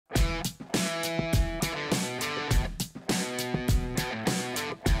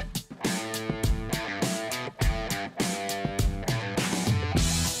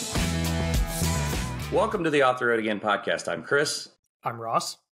welcome to the Offroad Again podcast. I'm Chris. I'm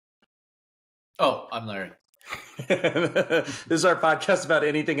Ross. Oh, I'm Larry. This is our podcast about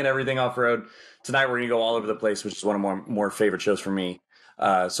anything and everything off-road. Tonight we're going to go all over the place, which is one of my more favorite shows for me.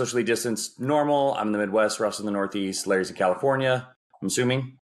 Socially distanced, normal. I'm in the Midwest. Ross in the Northeast. Larry's in California, I'm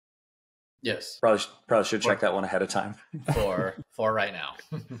assuming. Yes. Probably should check that one ahead of time. For right now.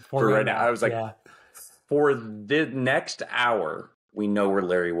 For right now. I was like, for the next hour, we know where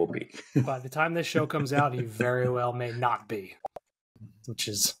Larry will be. By the time this show comes out, he very well may not be, which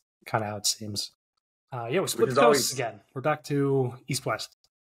is kind of how it seems. We split the coasts again. We're back to East-West.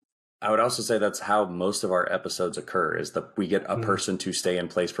 I would also say that's how most of our episodes occur, is that we get a person to stay in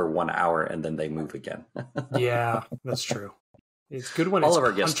place for 1 hour and then they move again. Yeah, that's true. It's good when all it's of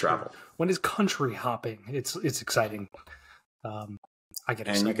our guests travel. When it's country hopping, it's exciting. I get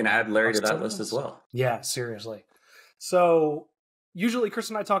excited. And you can add Larry to that list as well. Yeah, seriously. So usually Chris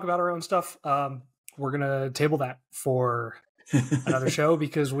and I talk about our own stuff. We're going to table that for another show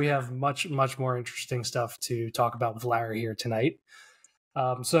because we have much more interesting stuff to talk about with Larry here tonight.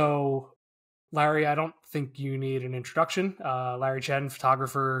 So Larry, I don't think you need an introduction. Larry Chen,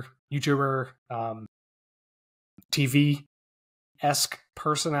 photographer, YouTuber, TV-esque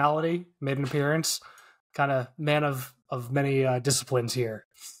personality, made an appearance, kind of man of many disciplines here,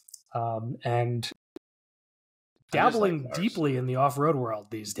 and dabbling deeply in the off-road world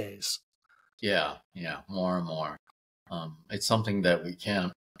these days. Yeah, more and more. It's something that we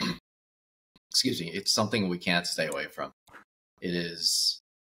can't, it's something we can't stay away from. It's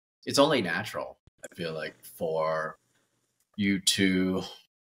only natural, I feel like, for you to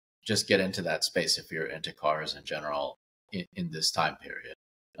just get into that space if you're into cars in general in this time period.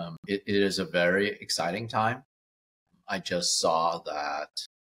 It is a very exciting time. I just saw that,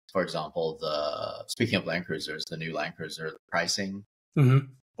 for example, speaking of Land Cruisers, the new Land Cruiser, the pricing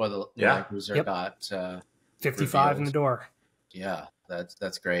for the new Land Cruiser got 55 revealed. in the door. Yeah,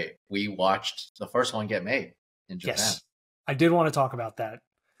 that's great. We watched the first one get made in Japan. Yes, I did want to talk about that.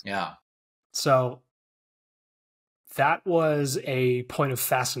 Yeah. So that was a point of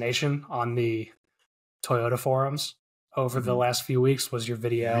fascination on the Toyota forums over the last few weeks, was your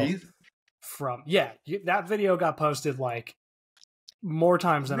video. Really? That video got posted like more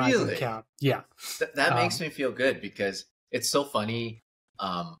times than I can count. Yeah. That makes me feel good because it's so funny.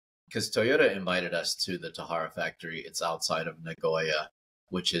 Because Toyota invited us to the Tahara factory. It's outside of Nagoya,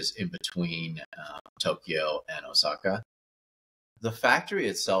 which is in between Tokyo and Osaka. The factory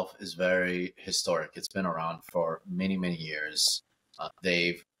itself is very historic. It's been around for many, many years.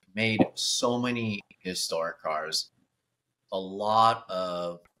 They've made so many historic cars, a lot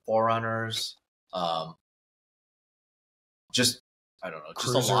of Forerunners, just a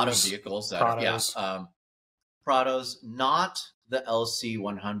lot of vehicles that Prados. Prados, not the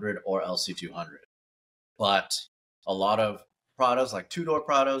LC100 or LC200, but a lot of Prados, like two-door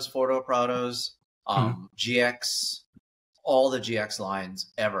Prados, four-door Prados, GX, all the GX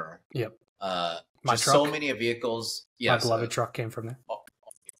lines ever. Yep. So many vehicles. Yes, my beloved truck came from there.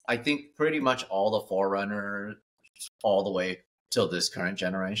 I think pretty much all the Forerunners, all the way till this current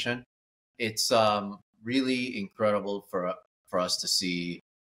generation. It's really incredible for us to see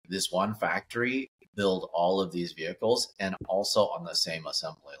this one factory build all of these vehicles and also on the same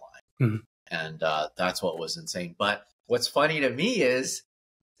assembly line. And that's what was insane. But what's funny to me is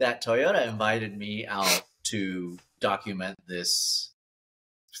that Toyota invited me out to document this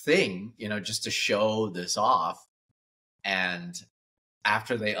thing, just to show this off. And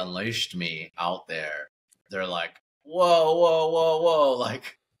after they unleashed me out there, they're like, whoa,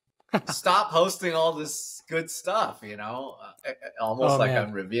 like, stop posting all this good stuff, almost like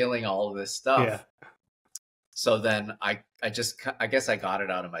I'm revealing all of this stuff. Yeah. So then I guess I got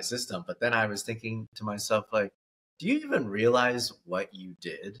it out of my system. But then I was thinking to myself, like, do you even realize what you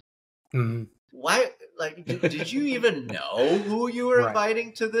did? Why, like, did you even know who you were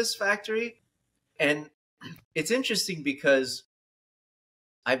inviting to this factory? And it's interesting because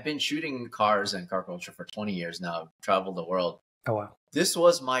I've been shooting cars and car culture for 20 years now. I've traveled the world. Oh, wow. This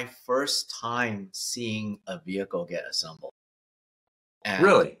was my first time seeing a vehicle get assembled. And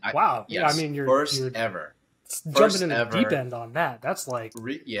really? Wow. Yes, I mean, you're ever. Jumping in the deep end on that. That's like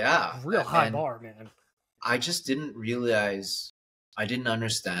real high bar, man. I just didn't realize, I didn't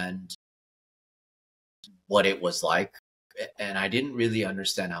understand what it was like. And I didn't really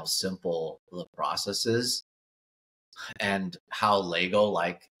understand how simple the process is and how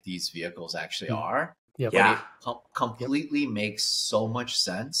Lego-like these vehicles actually are. Yep. But it completely makes so much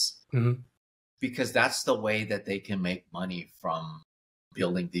sense because that's the way that they can make money from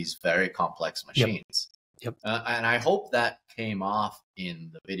building these very complex machines. Yep. And I hope that came off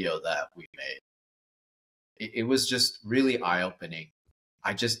in the video that we made. it was just really eye-opening.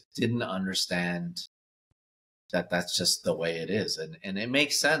 I just didn't understand that that's just the way it is. And it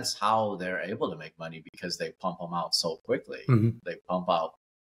makes sense how they're able to make money because they pump them out so quickly. Mm-hmm. They pump out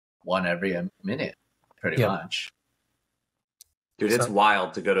one every minute, pretty much. Dude, it's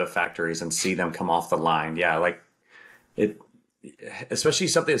wild to go to factories and see them come off the line. Yeah, like it, especially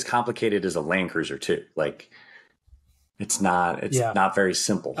something as complicated as a Land Cruiser too. Like it's not very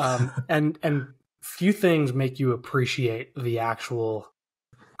simple. And few things make you appreciate the actual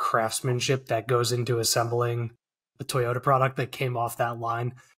craftsmanship that goes into assembling a Toyota product that came off that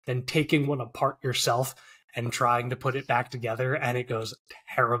line than taking one apart yourself and trying to put it back together and it goes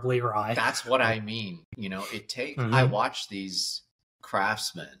terribly awry. That's what I mean. You know, I watch these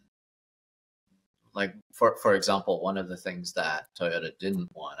craftsmen. Like for example, one of the things that Toyota didn't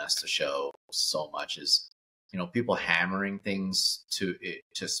want us to show so much is, you know, people hammering things to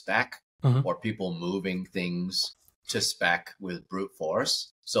spec or people moving things to spec with brute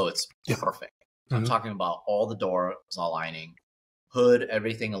force. So it's perfect. I'm talking about all the doors aligning, hood,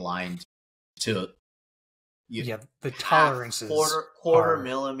 everything aligned to the tolerances, quarter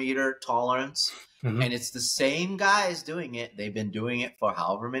millimeter tolerance, and it's the same guys doing it. They've been doing it for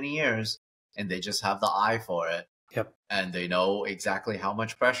however many years, and they just have the eye for it. Yep, and they know exactly how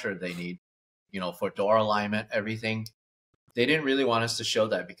much pressure they need, you know, for door alignment, everything. They didn't really want us to show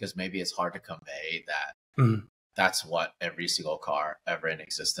that because maybe it's hard to convey that that's what every single car ever in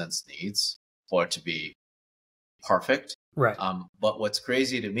existence needs for it to be perfect. Right. But what's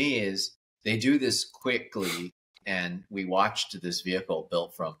crazy to me is they do this quickly, and we watched this vehicle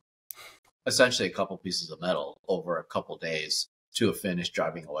built from essentially a couple pieces of metal over a couple days to a finished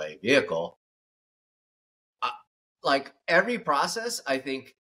driving away vehicle. Like every process, I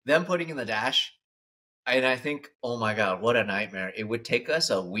think them putting in the dash, and I think, oh my God, what a nightmare. It would take us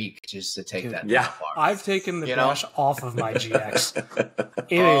a week just to take that apart. I've taken the dash off of my GX.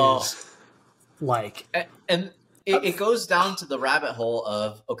 It is like... And it goes down to the rabbit hole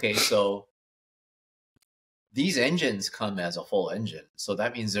of, okay, so these engines come as a full engine. So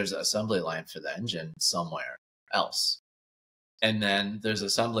that means there's an assembly line for the engine somewhere else. And then there's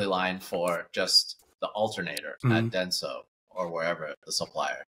assembly line for just the alternator at Denso or wherever the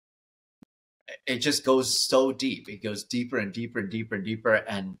supplier. It just goes so deep. It goes deeper and deeper and deeper and deeper.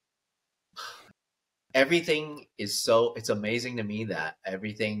 And everything is it's amazing to me that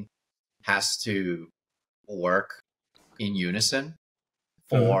everything has to work in unison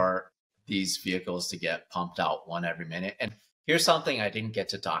for these vehicles to get pumped out one every minute. And here's something I didn't get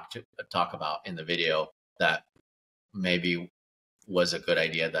to talk about in the video that maybe was a good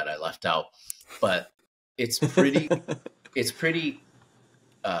idea that I left out, but it's pretty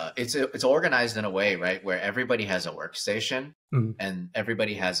it's organized in a way, right, where everybody has a workstation and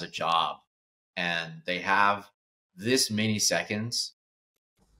everybody has a job, and they have this many seconds,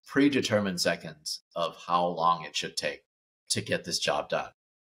 predetermined seconds of how long it should take to get this job done.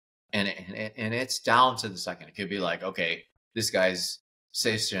 And it's down to the second. It could be like, okay, this guy's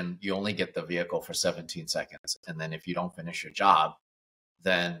station, you only get the vehicle for 17 seconds. And then if you don't finish your job,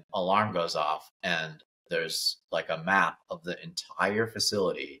 then alarm goes off and there's like a map of the entire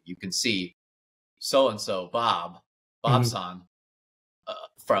facility. You can see so-and-so, Bob-san,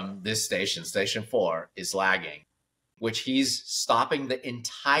 from this station, station 4, is lagging, which he's stopping the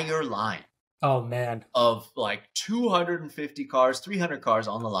entire line. Oh, man. Of like 250 cars, 300 cars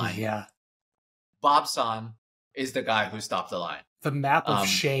on the line. Yeah. Bob-san is the guy who stopped the line. The map of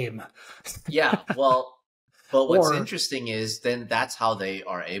shame. Yeah, well, but what's interesting is then that's how they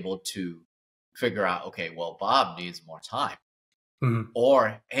are able to figure out, okay, well, Bob needs more time.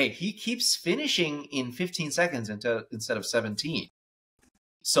 Or, hey, he keeps finishing in 15 seconds instead of 17.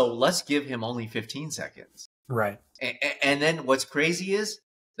 So let's give him only 15 seconds. Right. And then what's crazy is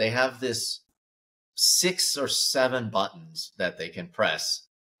they have this 6 or 7 buttons that they can press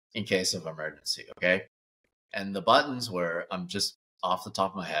in case of emergency, okay? And the buttons were, I'm just off the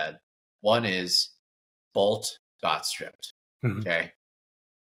top of my head, one is bolt got stripped, okay?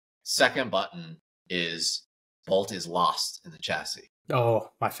 Second button is bolt is lost in the chassis. Oh,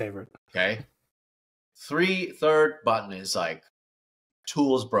 my favorite. Okay. Third button is like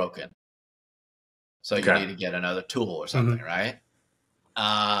tool's broken. So you need to get another tool or something, right?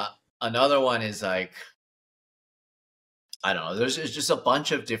 Another one is like, I don't know. There's just a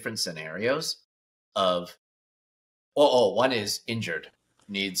bunch of different scenarios of, one is injured,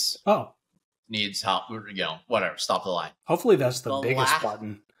 needs help, whatever, stop the line. Hopefully that's the biggest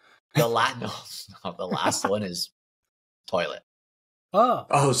button. The last one is toilet.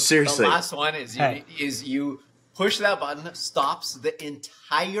 Oh, seriously. The last one is you push that button, stops the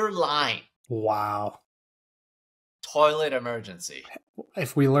entire line. Wow. toilet emergency.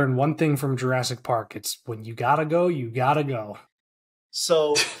 If we learn one thing from Jurassic Park, it's when you gotta go, you gotta go.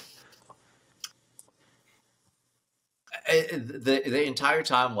 So the entire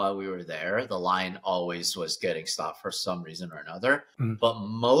time while we were there, the line always was getting stopped for some reason or another. Mm. But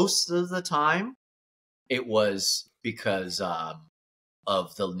most of the time, it was because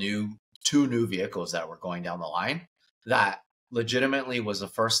of the two new vehicles that were going down the line. That legitimately was the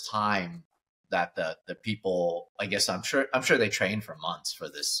first time that the people, I guess I'm sure they trained for months for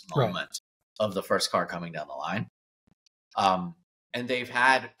this moment of the first car coming down the line. And they've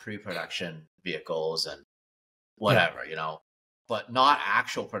had pre-production vehicles and whatever, you know, but not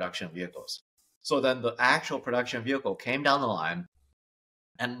actual production vehicles. So then the actual production vehicle came down the line,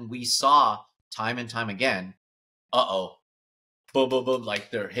 and we saw time and time again, boom, boom, boom,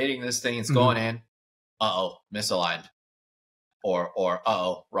 like they're hitting this thing, it's going in, misaligned, or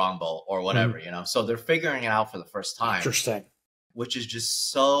wrong bolt, or whatever, you know. So they're figuring it out for the first time. Interesting. Which is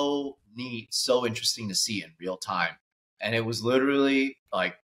just so neat, so interesting to see in real time. And it was literally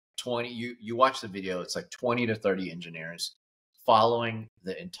like 20, you watch the video, it's like 20 to 30 engineers following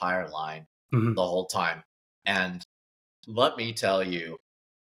the entire line the whole time. And let me tell you,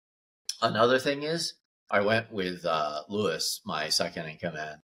 another thing is, I went with Lewis, my second in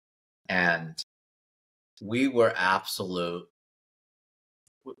command, and we were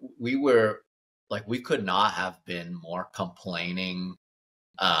we could not have been more complaining.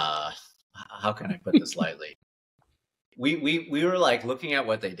 How can I put this lightly? We were like looking at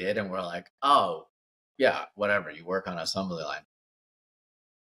what they did, and we're like, oh yeah, whatever, you work on an assembly line.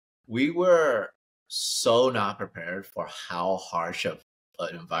 We were so not prepared for how harsh of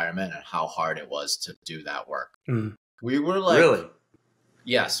an environment and how hard it was to do that work. We were like, really?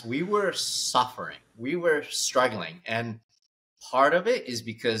 Yes, we were suffering. We were struggling. And part of it is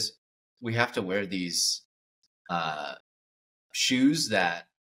because we have to wear these shoes that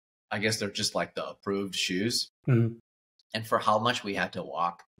I guess they're just like the approved shoes. And for how much we had to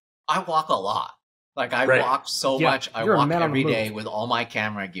walk, I walk a lot. Like I walk so much. I walk every day with all my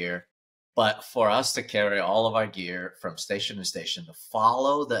camera gear. But for us to carry all of our gear from station to station to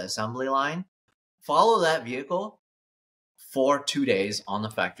follow the assembly line, follow that vehicle for 2 days on the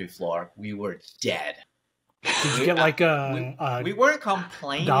factory floor, we were dead. Did you get like we weren't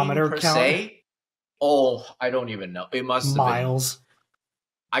complaining per count? se. Oh, I don't even know. It must have miles.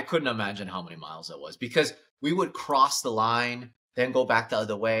 I couldn't imagine how many miles it was, because we would cross the line, then go back the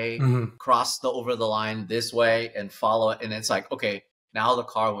other way, cross over the line this way and follow it. And it's like, okay, now the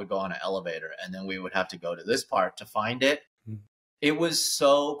car would go on an elevator, and then we would have to go to this part to find it. It was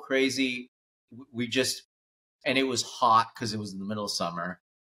so crazy. And it was hot because it was in the middle of summer.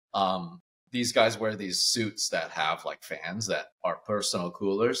 These guys wear these suits that have like fans that are personal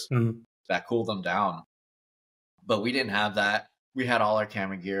coolers that cool them down. But we didn't have that. We had all our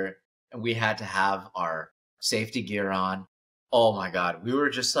camera gear, and we had to have our safety gear on. Oh my God, we were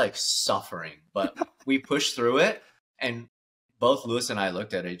just like suffering, but we pushed through it. And both Lewis and I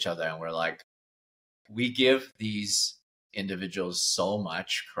looked at each other and we're like, we give these individuals so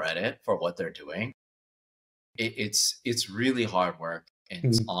much credit for what they're doing. It's really hard work, and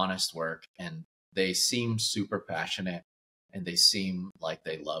it's honest work, and they seem super passionate, and they seem like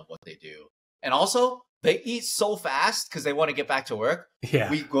they love what they do. And also, they eat so fast because they want to get back to work.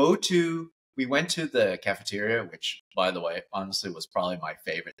 Yeah. We went to the cafeteria, which, by the way, honestly was probably my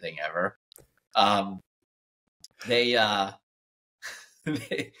favorite thing ever.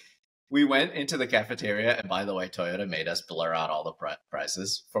 We went into the cafeteria, and by the way, Toyota made us blur out all the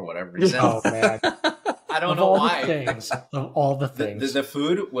prices for whatever reason. Oh man, I don't know why. Of all the things, the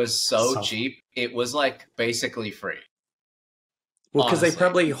food was so cheap. It was like basically free. Well, because they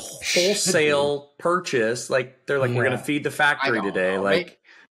probably wholesale purchase, like they're like, we're going to feed the factory today. Know. Like,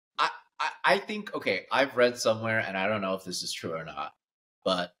 I think, okay, I've read somewhere, and I don't know if this is true or not,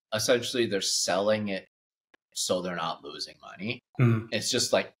 but essentially they're selling it so they're not losing money. It's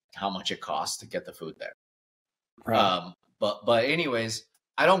just like how much it costs to get the food there. Right. But anyways,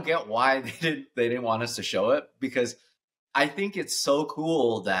 I don't get why they didn't want us to show it, because I think it's so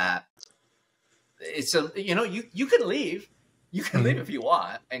cool that it's you can leave. You can leave if you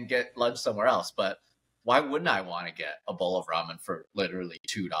want and get lunch somewhere else, but why wouldn't I want to get a bowl of ramen for literally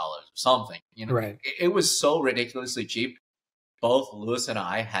 $2 or something? You know, right. It was so ridiculously cheap. Both Lewis and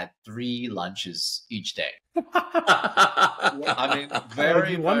I had 3 lunches each day. I mean,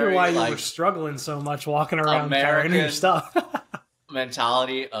 you wonder why you were struggling so much walking around carrying your stuff.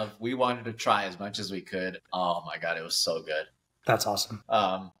 mentality of we wanted to try as much as we could. Oh my God, it was so good. That's awesome.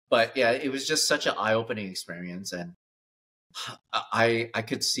 But yeah, it was just such an eye-opening experience, and I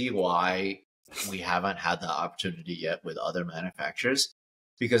could see why we haven't had the opportunity yet with other manufacturers,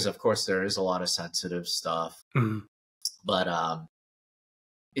 because of course there is a lot of sensitive stuff. But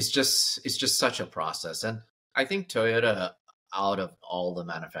it's just such a process. And I think Toyota, out of all the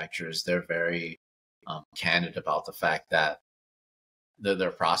manufacturers, they're very candid about the fact that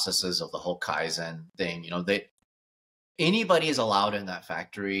their processes of the whole Kaizen thing, anybody is allowed in that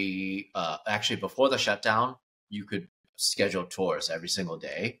factory. Actually, before the shutdown, you could schedule tours every single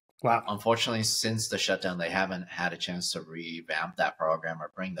day. Wow. Unfortunately, since the shutdown, they haven't had a chance to revamp that program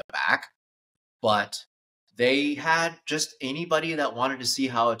or bring them back. But they had just anybody that wanted to see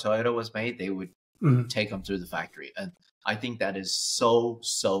how a Toyota was made, they would take them through the factory. And I think that is so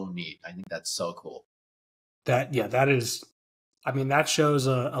neat. I think that's so cool. That is, I mean, that shows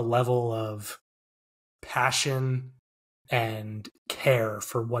a level of passion and care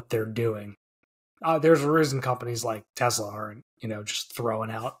for what they're doing. There's a reason companies like Tesla aren't, just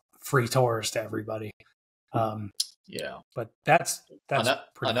throwing out free tours to everybody. Yeah. But that's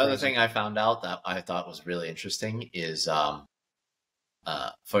another thing I found out that I thought was really interesting is,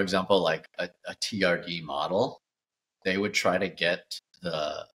 for example, like a TRD model, they would try to get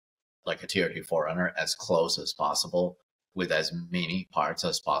a TRD 4Runner as close as possible with as many parts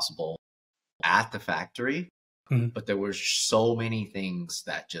as possible at the factory. But there were so many things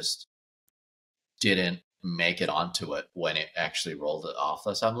that just didn't make it onto it when it actually rolled it off the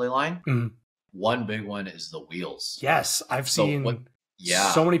assembly line. One big one is the wheels. Yes, I've seen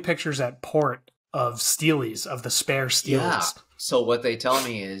so many pictures at port of Steelies, of the spare Steelies. Yeah. So what they tell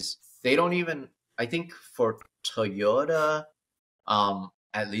me is they don't even, I think for Toyota,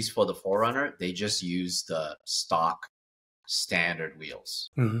 at least for the 4Runner, they just use the stock standard wheels.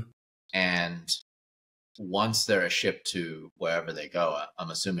 And once they're shipped to wherever they go,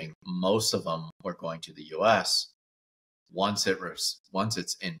 I'm assuming most of them were going to the US. Once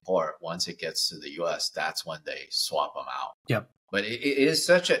it's in port, once it gets to the US, that's when they swap them out. Yep. But it is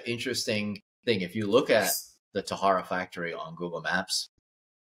such an interesting thing. If you look at the Tahara factory on Google Maps,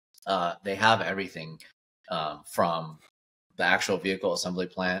 they have everything from the actual vehicle assembly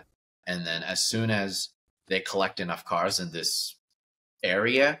plant. And then as soon as they collect enough cars in this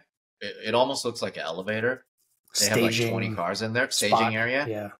area, it almost looks like an elevator. They have like 20 cars in there, staging area.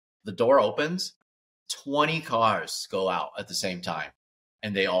 Yeah. The door opens, 20 cars go out at the same time,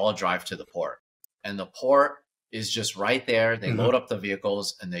 and they all drive to the port. And the port is just right there. They load up the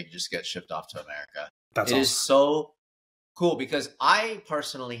vehicles, and they just get shipped off to America. It is so cool because I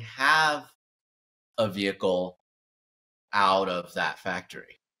personally have a vehicle out of that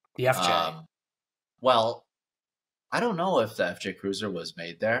factory. The FJ. Well, I don't know if the FJ Cruiser was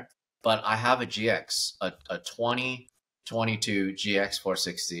made there, but I have a GX, a 2022 GX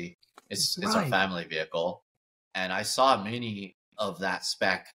 460. It's a family vehicle. And I saw many of that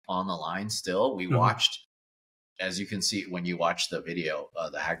spec on the line still. We watched, as you can see when you watch the video,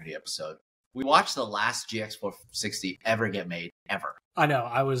 the Haggerty episode, we watched the last GX 460 ever get made, ever. I know.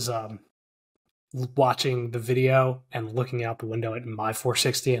 I was watching the video and looking out the window at my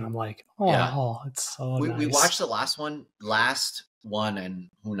 460, and I'm like, it's so nice. We watched the last one, and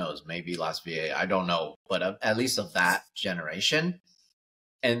who knows, maybe last VA, I don't know, but at least of that generation.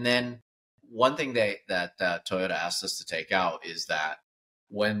 And then one thing that Toyota asked us to take out is that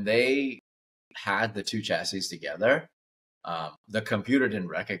when they had the two chassis together, the computer didn't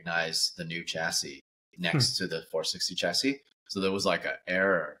recognize the new chassis next to the 460 chassis. So there was like an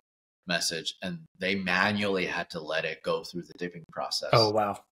error message, and they manually had to let it go through the dipping process. Oh,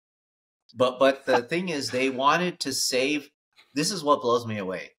 wow. But the thing is, they wanted to save. This is what blows me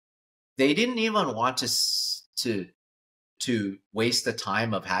away. They didn't even want to waste the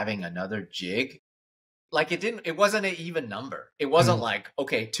time of having another jig. Like it wasn't an even number. It wasn't like,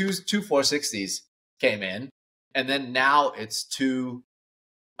 okay, two 460s came in, and then now it's two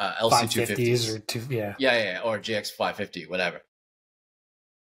LC 250s or two, yeah, or GX 550, whatever.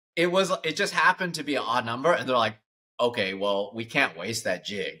 It just happened to be an odd number, and they're like, okay, well, we can't waste that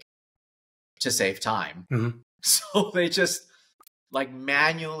jig to save time. So they just like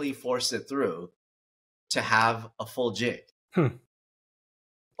manually forced it through to have a full jig.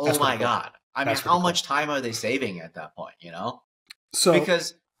 Oh my God. I mean, how much time are they saving at that point, So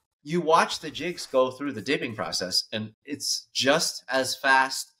because you watch the jigs go through the dipping process, and it's just as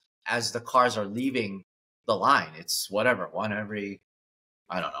fast as the cars are leaving the line. It's whatever, one every,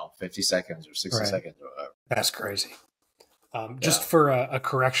 I don't know, 50 seconds or 60 seconds or whatever. That's crazy. Just for a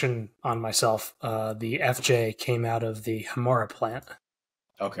correction on myself, the FJ came out of the Hamura plant.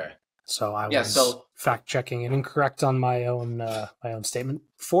 Okay. So I was fact checking and incorrect on my own statement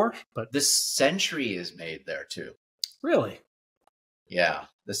before, but this Century is made there too. Really? Yeah,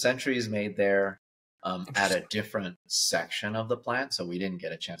 the Sentry is made there at a different section of the plant, so we didn't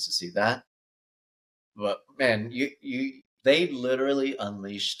get a chance to see that. But man, they literally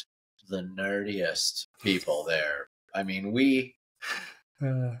unleashed the nerdiest people there. I mean,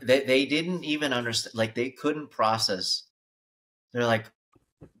 they didn't even understand, like they couldn't process. They're like,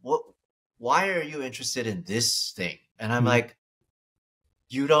 "What? Why are you interested in this thing?" And I'm like,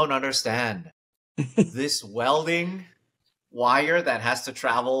 "You don't understand. This welding wire that has to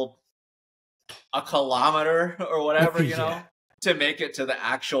travel a kilometer or whatever, you know, to make it to the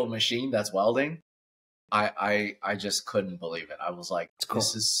actual machine that's welding." I just couldn't believe it. I was like,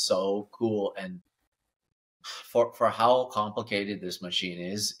 this is so cool. And for how complicated this machine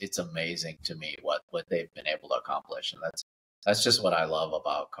is, it's amazing to me what they've been able to accomplish. And that's just what I love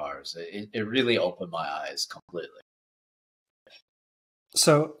about cars. It really opened my eyes completely.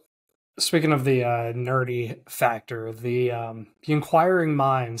 So speaking of the nerdy factor, the inquiring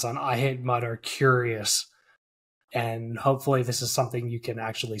minds on I Hate Mud are curious, and hopefully this is something you can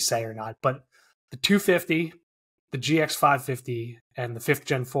actually say or not, but the 250, the GX 550, and the 5th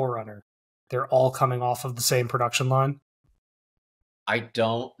Gen 4Runner, they're all coming off of the same production line? I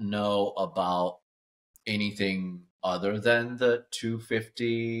don't know about anything other than the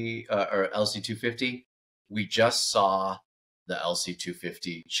 250 or LC 250. We just saw the LC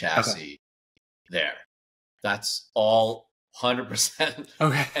 250 chassis there. That's all 100%.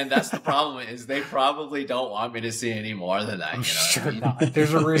 Okay. And that's the problem, is they probably don't want me to see any more than that. I'm you know sure what I mean? not.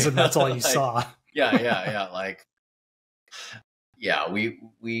 There's a reason that's all you Like, saw. Yeah. Like, yeah, we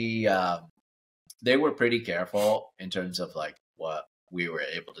they were pretty careful in terms of like what we were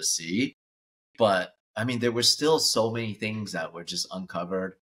able to see, but I mean, there were still so many things that were just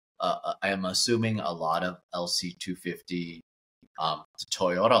uncovered. I am assuming a lot of LC 250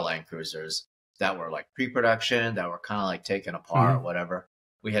 Toyota Land Cruisers that were like pre-production, that were kind of like taken apart or whatever.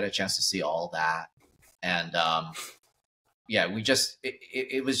 We had a chance to see all that. And yeah,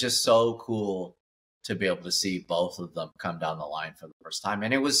 it was just so cool to be able to see both of them come down the line for the first time.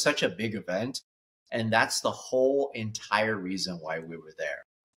 And it was such a big event. And that's the whole entire reason why we were there.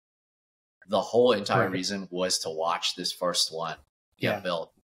 The whole entire reason was to watch this first one get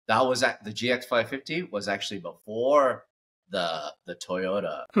built. That was at the GX 550 was actually before the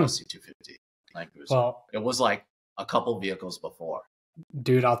Toyota LC 250 Land Cruiser. Well, it was like a couple vehicles before.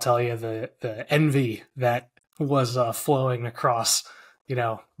 Dude, I'll tell you, the envy that was flowing across, you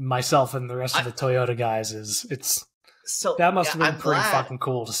know, myself and the rest of the Toyota guys that must have been pretty fucking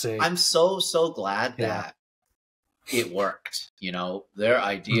cool to see. I'm so glad that it worked. You know, their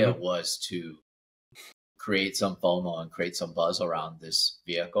idea was to create some FOMO and create some buzz around this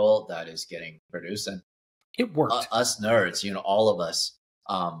vehicle that is getting produced, and it worked. Us nerds, you know, all of us,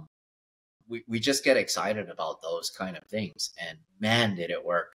 we just get excited about those kind of things, and man, did it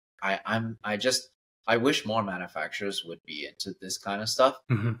work. I wish more manufacturers would be into this kind of stuff.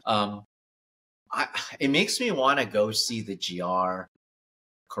 It makes me want to go see the GR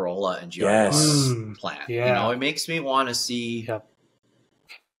Corolla and GR plant. You know, it makes me want to see,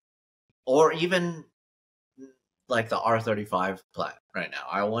 or even like the R35 plant right now.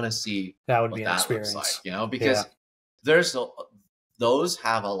 I want to see that would what be an that experience, looks like, you know, because those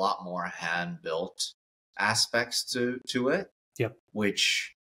have a lot more hand built aspects to it. Yep.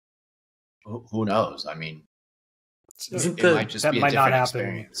 Which, who knows? I mean, it might just be a different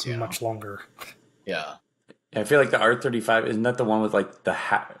experience. Much longer. Yeah. I feel like the R35, isn't that the one with like the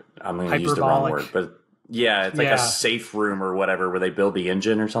I'm going to use the wrong word, but yeah, it's like a safe room or whatever where they build the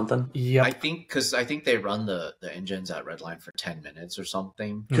engine or something. Yeah, I think they run the engines at Redline for 10 minutes or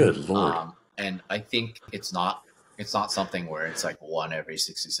something. Good Lord. And I think it's not something where it's like one every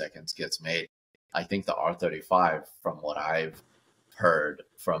 60 seconds gets made. I think the R35, from what I've heard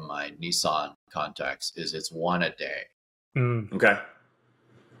from my Nissan contacts, is it's one a day. Okay.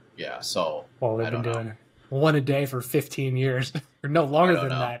 Yeah, so well, they've been doing one a day for 15 years, or no longer than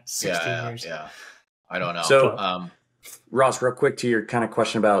that, 16 years. Yeah, I don't know. So, Ross, real quick to your kind of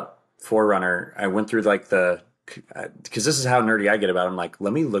question about 4Runner, I went through like because this is how nerdy I get about it. I'm like,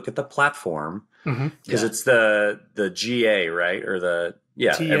 let me look at the platform, because it's the GA, right? Or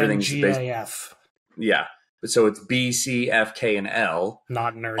everything's GAF. Yeah. So it's B, C, F, K, and L.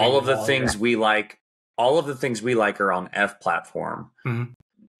 Not nerdy. All of the things we like are on F platform.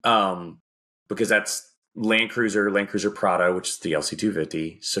 Because that's Land Cruiser Prado, which is the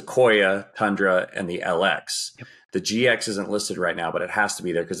LC250, Sequoia, Tundra, and the LX. Yep. The GX isn't listed right now, but it has to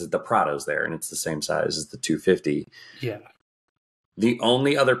be there because the Prado's there, and it's the same size as the 250. Yeah. The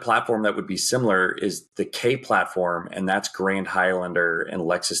only other platform that would be similar is the K platform, and that's Grand Highlander and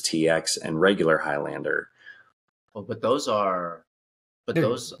Lexus TX and regular Highlander. Well, but those are but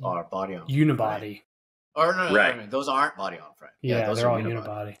those are body on unibody. frame. Or no, Right. no, those aren't body on frame. Yeah, those they're are all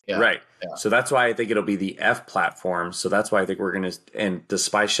unibody. Yeah, Right. Yeah. So that's why I think it'll be the F platform. So that's why I think we're going to, and the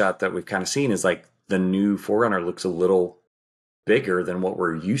spy shot that we've kind of seen is like the new Forerunner looks a little bigger than what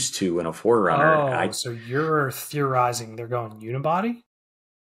we're used to in a Forerunner. Oh, so you're theorizing they're going unibody?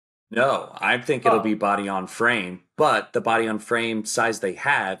 No, I think it'll be body on frame, but the body on frame size they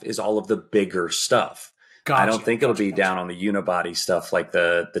have is all of the bigger stuff. Gotcha, I don't think it'll be down on the unibody stuff like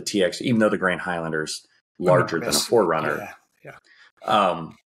the TX, even though the Grand Highlander's larger than a Forerunner. Yeah.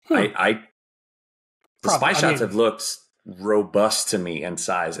 The spy shots have looked robust to me in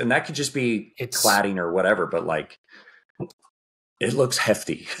size, and that could just be cladding or whatever, but like it looks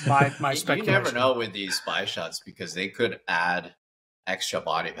hefty. My speculation. You never know with these spy shots because they could add extra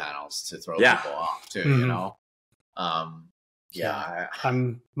body panels to throw people off too. Mm-hmm. You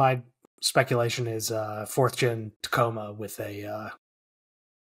know, my speculation is 4th gen Tacoma with a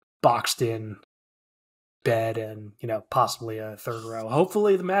boxed in bed and possibly a third row.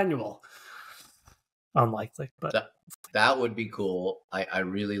 Hopefully the manual. Unlikely, but that would be cool. I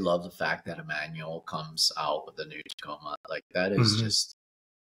really love the fact that a manual comes out with the new Tacoma. Like that is just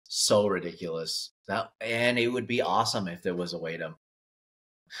so ridiculous. And it would be awesome if there was a way to.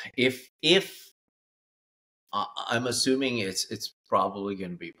 If I'm assuming it's probably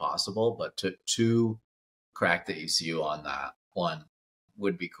going to be possible, but to crack the ECU on that one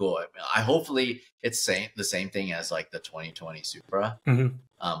would be cool. I hopefully it's the same thing as like the 2020 Supra,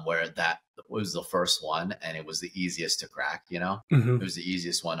 where that was the first one and it was the easiest to crack. It was the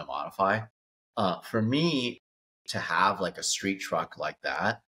easiest one to modify. For me to have like a street truck like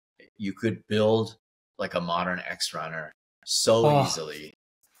that, you could build like a modern X Runner so easily.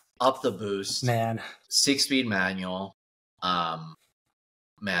 Up the boost, man, 6-speed manual. Man,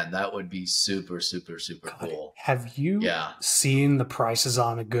 that would be super, super, super cool. Have you seen the prices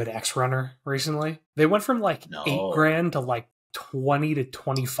on a good X Runner recently? They went from like $8,000 to like 20 to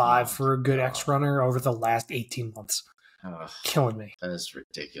 25 for a good X Runner over the last 18 months. Killing me. That is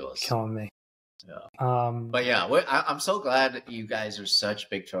ridiculous. Killing me. Yeah. But yeah, I'm so glad that you guys are such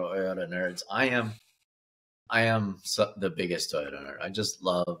big Toyota nerds. I am the biggest Toyota nerd. I just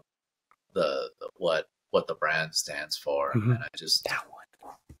love what the brand stands for, and I just that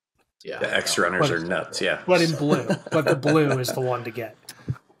one. Yeah, the X Runners are nuts. Yeah, but in blue. But the blue is the one to get.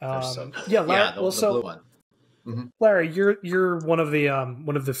 The blue one. Larry, you're one of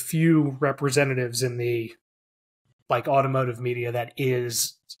the few representatives in the like automotive media that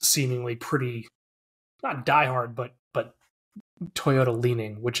is seemingly pretty not diehard, but Toyota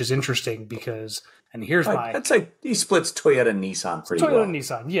leaning, which is interesting because. And here's why. I'd say he splits Toyota and Nissan pretty well. Toyota and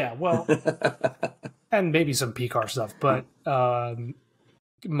Nissan, yeah. Well, and maybe some P-Car stuff. But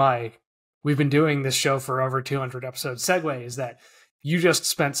we've been doing this show for over 200 episodes. Segue is that you just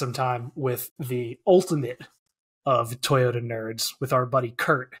spent some time with the ultimate of Toyota nerds with our buddy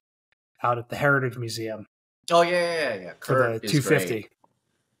Kurt out at the Heritage Museum. Oh, yeah. Kurt for the 250. Great.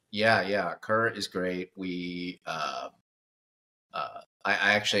 Yeah. Kurt is great. We...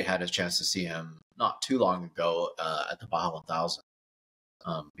 I actually had a chance to see him not too long ago at the Baja 1000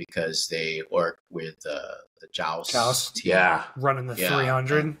 because they work with the Joust team. Yeah. Running the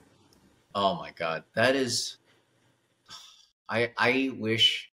 300. And, oh my God. That is... I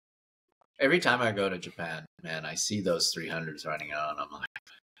wish... Every time I go to Japan, man, I see those 300s running out and I'm like,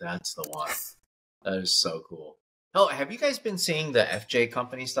 that's the one. That is so cool. Oh, have you guys been seeing the FJ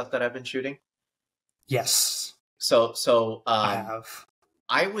company stuff that I've been shooting? Yes. So I have.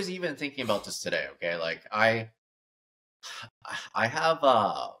 I was even thinking about this today. Okay, like I have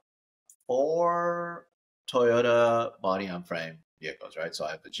 4 Toyota body on frame vehicles, right? So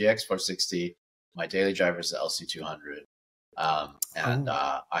I have the GX 460. My daily driver is the LC 200, and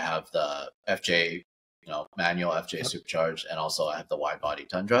I have the FJ, manual FJ supercharged, and also I have the wide body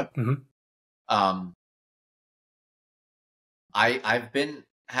Tundra.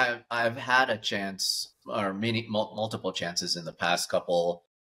 I've had a chance or multiple chances in the past couple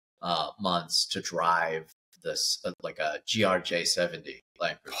months to drive this like a GRJ 70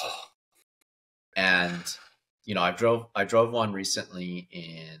 Land Cruiser, and I drove one recently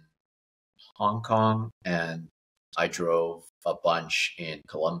in Hong Kong, and I drove a bunch in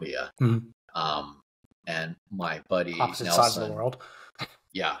Colombia. And my buddy opposite Nelson, sides of the world.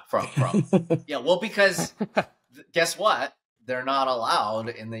 Yeah, from yeah. Well, because guess what? They're not allowed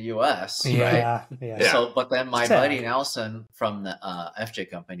in the U.S. Yeah, right? Yeah. So, but then my buddy Nelson from the FJ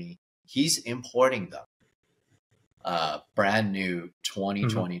company, he's importing them, brand new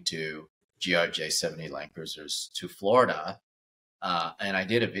 2022 GRJ 70 Land Cruisers to Florida, and I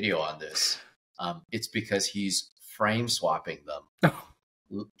did a video on this. It's because he's frame swapping them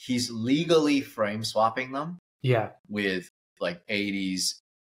he's legally frame swapping them Yeah. with like 80s,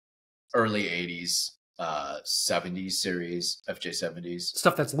 early 80s, 70s series FJ70s.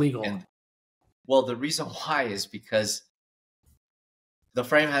 Stuff that's legal. And well, the reason why is because the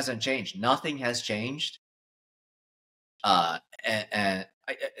frame hasn't changed. Nothing has changed.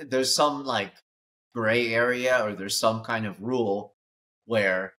 There's some like gray area, or there's some kind of rule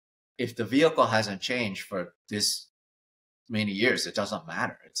where if the vehicle hasn't changed for this many years, it doesn't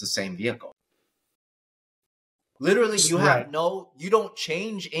matter. It's the same vehicle. Literally, you have you don't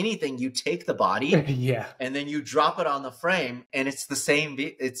change anything. You take the body, yeah, and then you drop it on the frame, and it's the same.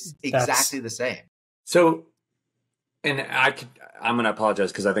 It's exactly the same. So, and I'm going to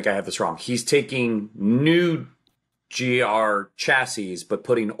apologize because I think I have this wrong. He's taking new GR chassis, but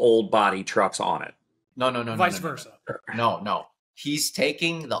putting old body trucks on it. No. Vice versa. No. He's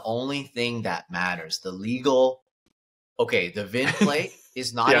taking the only thing that matters. The legal. Okay, the VIN plate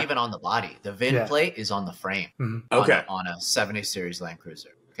is not even on the body. The VIN plate is on the frame. Mm-hmm. Okay. On a 70 series Land Cruiser.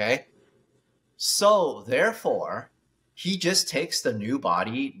 Okay. So therefore, he just takes the new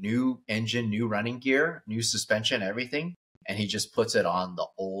body, new engine, new running gear, new suspension, everything, and he just puts it on the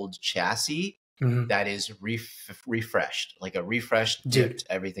old chassis that is refreshed, like a refreshed, dipped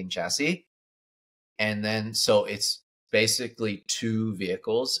everything chassis. And then, so it's basically two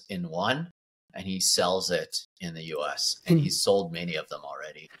vehicles in one, and he sells it in the US. And he's sold many of them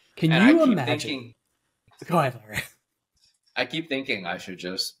already. Can you imagine? Go ahead, Larry. I keep thinking I should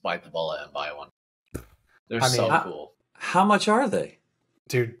just bite the bullet and buy one. They're so cool. How much are they?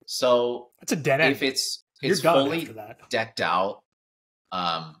 Dude. So it's a dead end. If it's fully decked out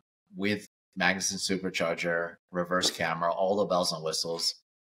with Magnuson supercharger, reverse camera, all the bells and whistles,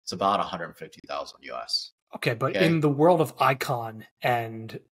 it's about 150,000 US. Okay, but in the world of Icon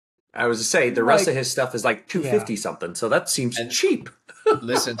and I was to say the rest of his stuff is like 250 something, so that seems cheap.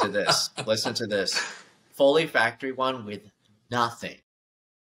 Listen to this. Listen to this. Fully factory one with nothing,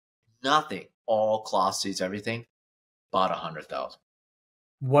 all cloth seats, everything, about 100,000.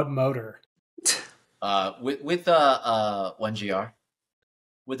 What motor? With the 1GR,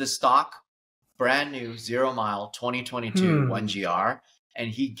 with the stock, brand new 0 mile 2022 1GR,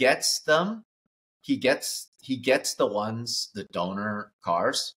 and he gets them. He gets the ones, the donor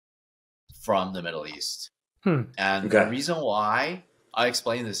cars from the Middle East. And the reason why, I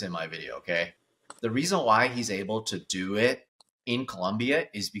explained this in my video, okay? The reason why he's able to do it in Colombia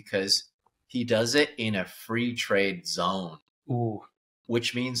is because he does it in a free trade zone. Ooh.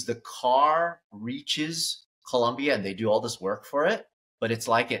 Which means the car reaches Colombia and they do all this work for it, but it's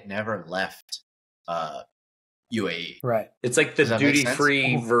like it never left UAE. Right. It's like the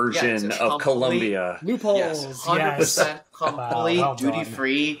duty-free version of Colombia. Loopholes. Yes, 100%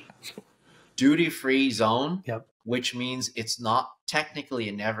 complete duty-free zone, which means it's not technically,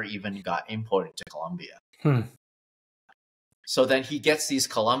 it never even got imported to Colombia. So then he gets these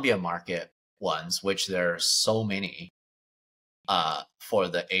Colombia market ones, which there are so many for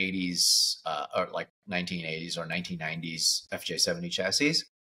the 80s or like 1980s or 1990s FJ70 chassis.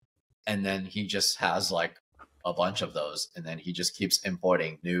 And then he just has like a bunch of those, and then he just keeps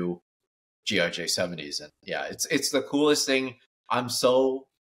importing new GRJ70s. And yeah, it's the coolest thing. I'm so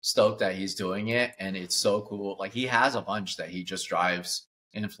stoked that he's doing it, and it's so cool. Like, he has a bunch that he just drives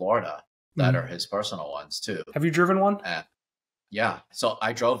in Florida that are his personal ones too. Have you driven one? Yeah, so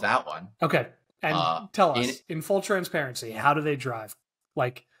I drove that one. Okay, and tell us in full transparency, how do they drive?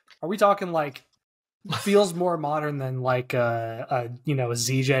 Like, are we talking like feels more modern than like a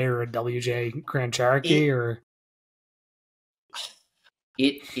ZJ or a WJ Grand Cherokee? Or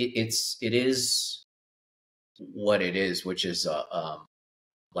it is what it is, which is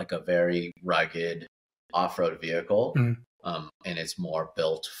like a very rugged off-road vehicle, and it's more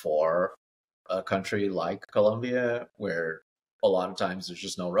built for a country like Colombia, where a lot of times there's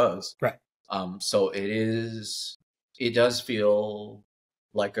just no roads. Right. So it does feel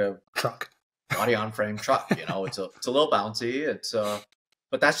like a truck, body on frame truck. You know, it's a little bouncy.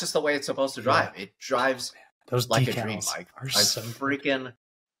 But that's just the way it's supposed to drive. It drives like a dream. I freaking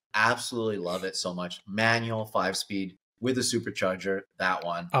absolutely love it so much. Manual 5-speed with a supercharger. That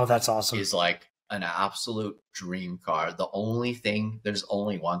one. Oh, that's awesome. Is like an absolute dream car. There's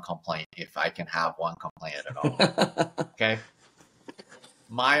only one complaint, if I can have one complaint at all. Okay.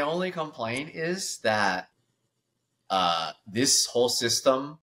 My only complaint is that this whole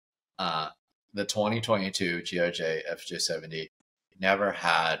system, the 2022 GRJ FJ70, never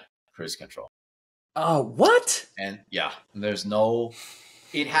had cruise control. Oh, what? And yeah, there's no.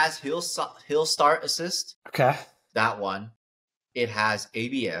 It has hill start assist. Okay. That one. It has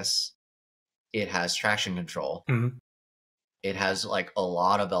ABS. It has traction control. It has like a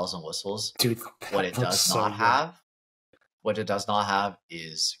lot of bells and whistles. Dude, What it does not have,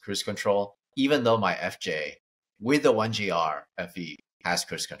 is cruise control. Even though my FJ with the 1GR FE has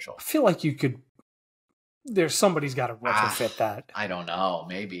cruise control. I feel like you could. There's somebody's got to retrofit that. I don't know.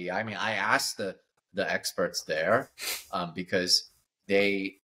 Maybe. I mean, I asked the experts there because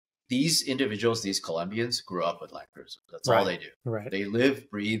these individuals, these Colombians, grew up with Land Cruisers. That's all they do. Right. They live,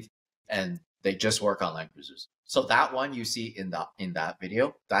 breathe, and they just work on Land Cruisers. So that one you see in that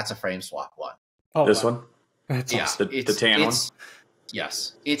video, that's a frame swap one. Oh, this one? That's awesome. The tan one?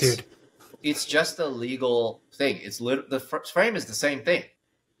 Yes. It's just a legal thing. The frame is the same thing.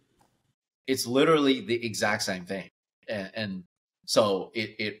 It's literally the exact same thing. And so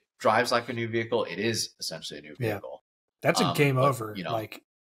it drives like a new vehicle. It is essentially a new vehicle. That's a game over. You know, like,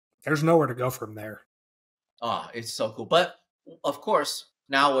 there's nowhere to go from there. Oh, it's so cool. But of course,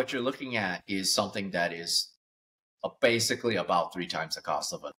 now what you're looking at is something that is basically about 3 times the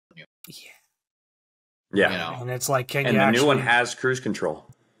cost of a new. Yeah. You know? And it's like, and the new one has cruise control.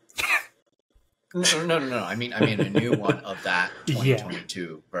 No. I mean a new one of that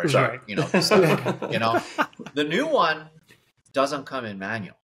 2022 version. Right. You know, the new one doesn't come in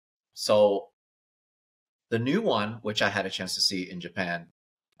manual. So the new one, which I had a chance to see in Japan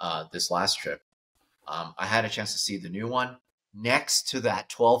this last trip, I had a chance to see the new one next to that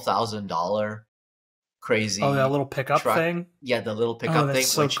 $12,000 crazy. Oh, that little pickup thing? Yeah, the little pickup thing. That's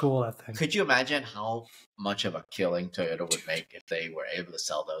so cool, that thing. Could you imagine how much of a killing Toyota would make if they were able to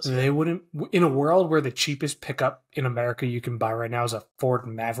sell those? They wouldn't. In a world where the cheapest pickup in America you can buy right now is a Ford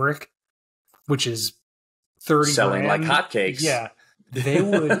Maverick, which is $30,000. Selling like hotcakes. Yeah. They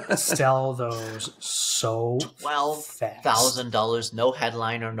would sell those so $12,000, no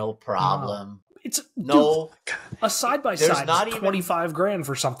headliner, no problem. It's no a side by side is $25,000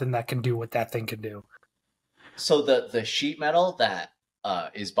 for something that can do what that thing can do. So the sheet metal that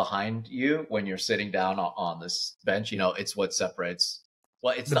is behind you when you're sitting down on this bench, you know, it's what separates.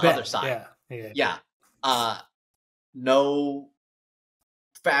 Well, it's the other side. Yeah. No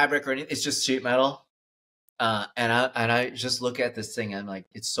fabric or anything. It's just sheet metal. And I just look at this thing and I'm like,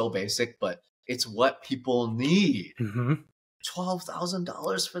 it's so basic, but it's what people need. Mm-hmm.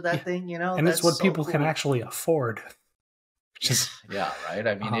 $12,000 for that thing, you know, and it's what people can actually afford. Just yeah, right.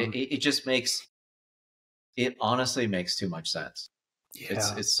 I mean, it just makes. It honestly makes too much sense.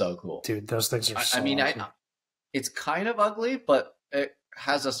 Yeah. It's so cool. Dude, those things are so awesome. It's kind of ugly, but it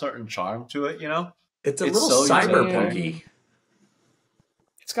has a certain charm to it, you know? It's a little so cyberpunky.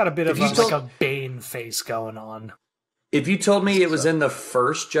 It's got a bit of like a Bane face going on. If you told me it was in the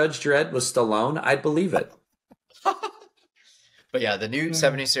first Judge Dredd with Stallone, I'd believe it. But yeah, the new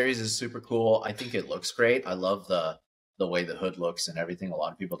 70 series is super cool. I think it looks great. I love the way the hood looks and everything. A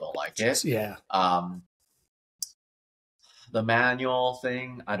lot of people don't like it. Yeah. The manual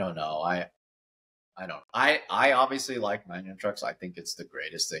thing, I don't know. I obviously like manual trucks. I think it's the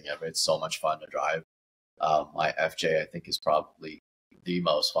greatest thing ever. It's so much fun to drive. My FJ, I think, is probably the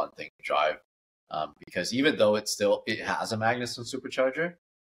most fun thing to drive because even though it has a Magnuson supercharger,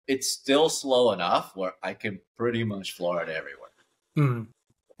 it's still slow enough where I can pretty much floor it everywhere. Mm.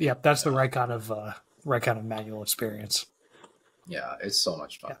 Yeah, that's the right kind of manual experience. Yeah, it's so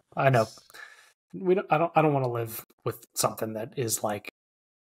much fun. Yeah, I know. I don't want to live with something that is like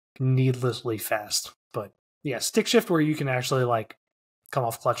needlessly fast. But yeah, stick shift where you can actually like come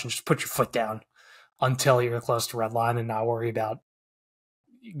off clutch and just put your foot down until you're close to red line and not worry about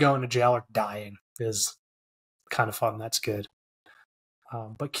going to jail or dying is kind of fun. That's good.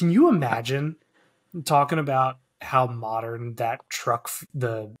 But can you imagine talking about how modern that truck,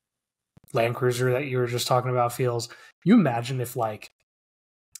 the Land Cruiser that you were just talking about, feels? You imagine if like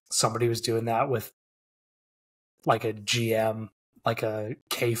somebody was doing that with like a GM, like a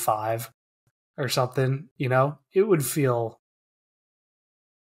K5 or something, you know, it would feel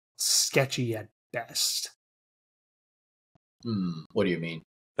sketchy at best. What do you mean?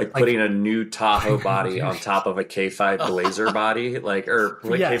 Like putting a new Tahoe body on top of a K5 Blazer body,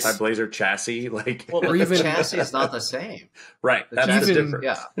 K5 Blazer chassis, like. Well, but the chassis is not the same, right? That's the difference.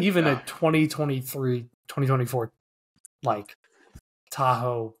 Yeah, even a 2023, 2024, like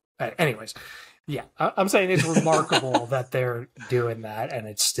Tahoe. Anyways, yeah, I'm saying it's remarkable that they're doing that, and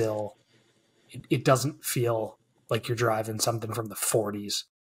it's still, it doesn't feel like you're driving something from the 40s,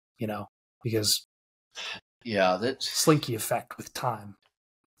 you know, because that slinky effect with time.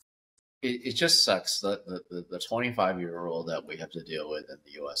 It just sucks that the 25-year rule that we have to deal with in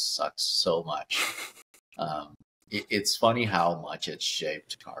the U.S. sucks so much. It's funny how much it's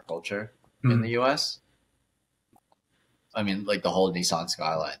shaped car culture in the U.S. I mean, like the whole Nissan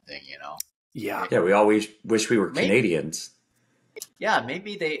Skyline thing, you know? Yeah. Yeah, we always wish we were Canadians. yeah,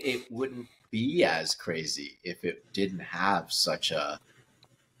 maybe it wouldn't be as crazy if it didn't have such a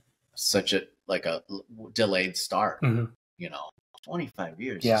like a delayed start. Mm-hmm. 25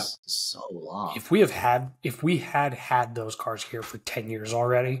 years Yeah. is so long. If we had those cars here for 10 years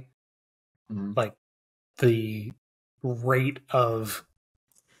already, Mhm. like the rate of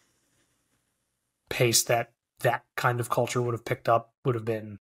pace that kind of culture would have picked up would have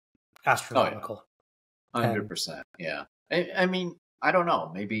been astronomical. 100%. Yeah. I mean, I don't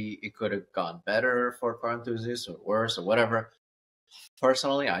know. Maybe it could have gone better for car enthusiasts or worse or whatever.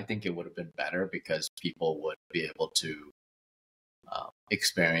 Personally, I think it would have been better because people would be able to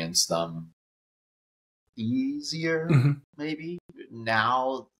experience them easier. Mhm. Maybe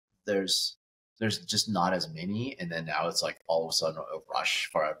now there's just not as many, and then now it's like all of a sudden a rush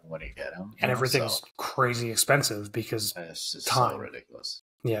for everyone to get them, And everything's so crazy expensive because it's just time. so ridiculous.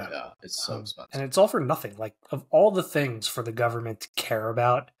 Yeah, it's so expensive, and it's all for nothing. Like, of all the things for the government to care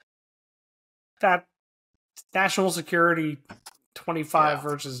about, that national security, 25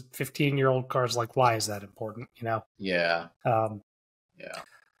 versus 15-year-old cars, like, why is that important? Yeah.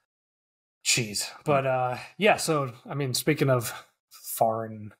 Jeez. But yeah. So I mean, speaking of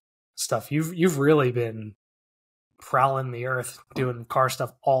foreign stuff, you've really been prowling the earth doing car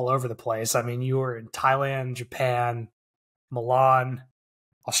stuff all over the place. I mean, you were in Thailand, Japan, Milan,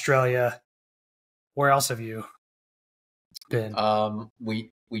 Australia. Where else have you been?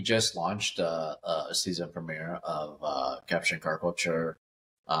 We just launched a season premiere of Capturing Car Culture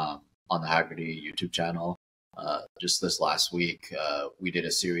on the Haggerty YouTube channel. Just this last week, we did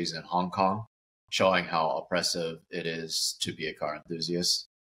a series in Hong Kong showing how oppressive it is to be a car enthusiast.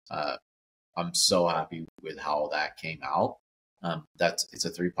 I'm so happy with how that came out. It's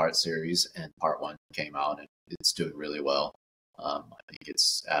a 3-part series, and part 1 came out, and it's doing really well. I think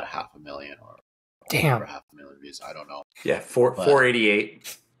it's at 500,000 or Damn, over 500,000 views. I don't know. Yeah,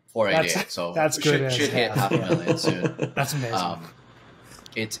 488. 488. So that's good. Should hit 500,000 soon. That's amazing.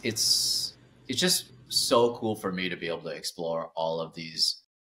 It's just so cool for me to be able to explore all of these.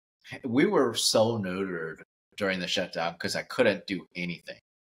 We were so neutered during the shutdown because I couldn't do anything.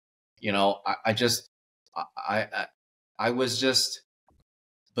 I was just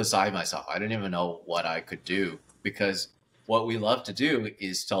beside myself. I didn't even know what I could do, because what we love to do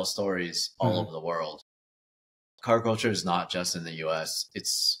is tell stories all over the world. Car culture is not just in the US.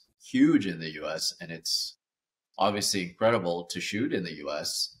 It's huge in the US, and it's obviously incredible to shoot in the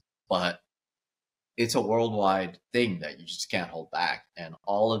US, but it's a worldwide thing that you just can't hold back. And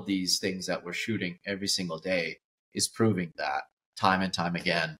all of these things that we're shooting every single day is proving that time and time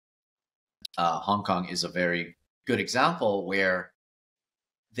again. Hong Kong is a very good example where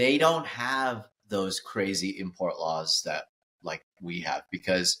they don't have those crazy import laws that like we have,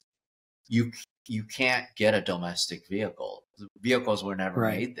 because you can't get a domestic vehicle. The vehicles were never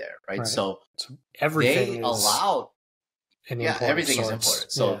made there, right? So everything they allowed everything is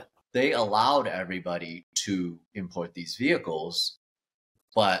imported. So they allowed everybody to import these vehicles,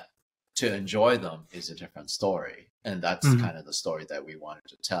 but to enjoy them is a different story. And that's kind of the story that we wanted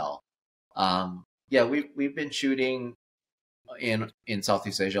to tell. We've been shooting in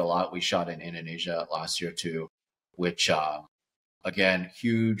Southeast Asia a lot. We shot in Indonesia last year too, which again,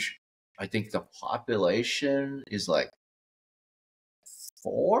 huge. I think the population is like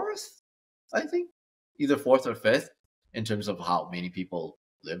 4th, I think, either 4th or 5th in terms of how many people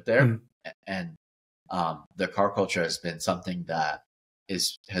live there. And the car culture has been something that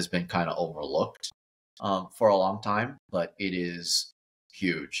has been kind of overlooked for a long time, but it is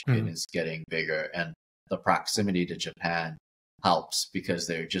huge. It is getting bigger, and the proximity to Japan helps because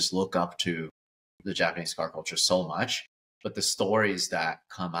they just look up to the Japanese car culture so much. But the stories that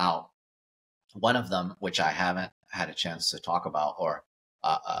come out, one of them, which I haven't had a chance to talk about, or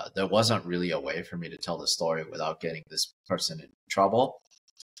there wasn't really a way for me to tell the story without getting this person in trouble.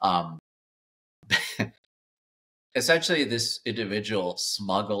 Essentially, this individual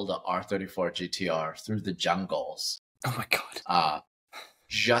smuggled a R34 GTR through the jungles. Oh my God.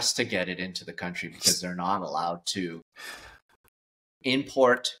 Just to get it into the country, because they're not allowed to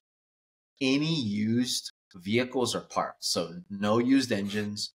import any used vehicles or parts. So no used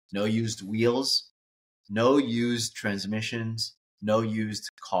engines, no used wheels, no used transmissions, no used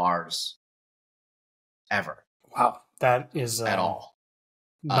cars ever. Wow. That is at all.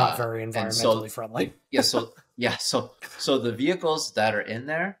 Not very environmentally friendly. So the vehicles that are in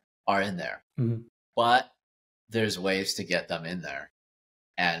there are in there, but there's ways to get them in there,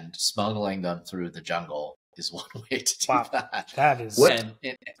 and smuggling them through the jungle is one way to do that. That is.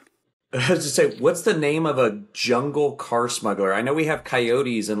 I was to say, what's the name of a jungle car smuggler? I know we have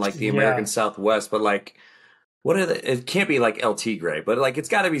coyotes in like the American Southwest, but like, What are the, it can't be like LT gray, but like it's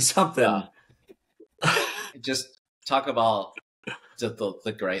got to be something. Yeah. Just talk about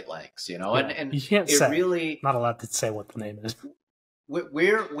the Great Lakes, you know, Yeah, and you can't it say. really Not allowed to say what the name is.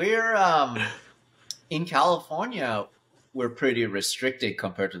 we're in California, we're pretty restricted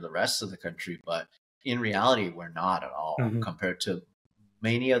compared to the rest of the country, but in reality, we're not at all Mhm. compared to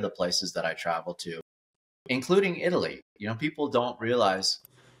many of the places that I travel to, including Italy. You know, people don't realize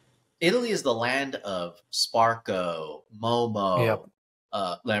Italy is the land of Sparco, Momo,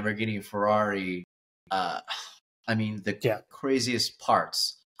 Yep. Lamborghini, Ferrari. I mean, the Yeah. craziest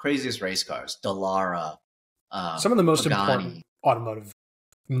parts, craziest race cars, Dallara, Some of the most Pagani. important automotive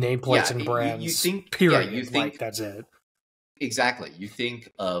nameplates Yeah, and you brands. think, period. yeah, you think, like that's it. exactly. You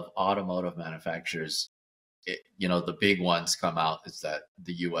think of automotive manufacturers, you know, the big ones come out is that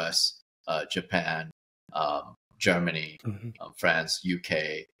the US, Japan, Germany, Mhm. France,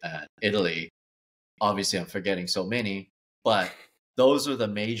 UK, and Italy. Obviously, I'm forgetting so many, but those are the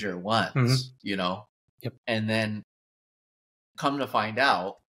major ones, Mhm. you know? Yep. And then come to find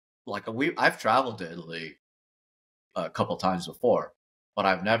out, like I've traveled to Italy a couple times before, but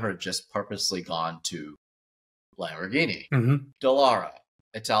I've never just purposely gone to Lamborghini, Mhm. Dallara,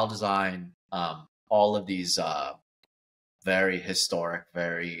 Ital Design, all of these very historic,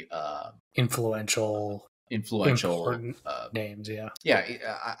 very Influential, influential important names. Yeah.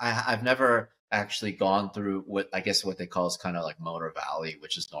 yeah, I've never actually gone through what I guess what they call is kind of like Motor Valley,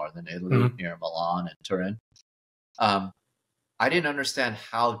 which is northern Italy Mhm. near Milan and Turin. I didn't understand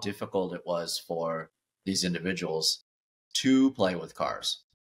how difficult it was for these individuals to play with cars.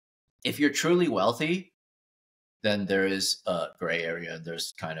 If you're truly wealthy, then there is a gray area.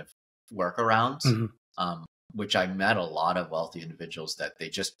 There's kind of workarounds, Mhm. which I met a lot of wealthy individuals that they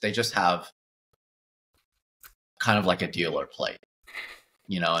just have kind of like a dealer plate,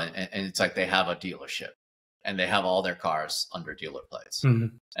 you know, and it's like they have a dealership and they have all their cars under dealer plates.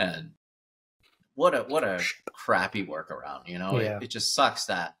 Mhm. And what a crappy workaround, you know. Yeah. It just sucks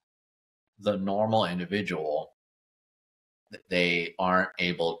that the normal individual, they aren't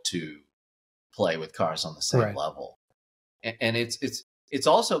able to play with cars on the same Right. level. And it's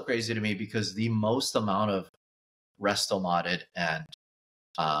also crazy to me because the most amount of resto modded and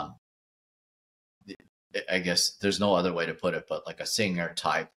um I guess there's no other way to put it, but like a Singer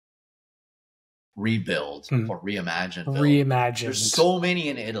type rebuild Mhm. or reimagined build. Reimagined. There's so many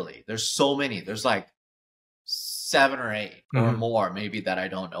in Italy. There's so many. There's like 7 or 8 or Mhm. more maybe that I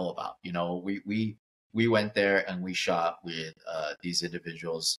don't know about. You know, we went there and we shot with these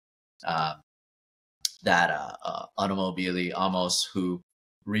individuals that Automobili Amos, who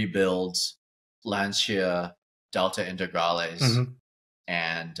rebuilds Lancia Delta Integrales, Mhm.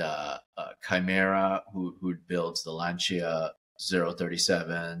 and Chimera, who builds the Lancia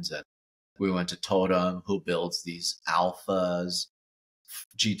 037s, and we went to Totem, who builds these Alphas,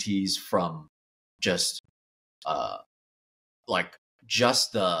 GTs from just like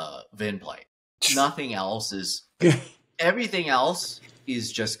just the VIN plate. Nothing else is. Everything else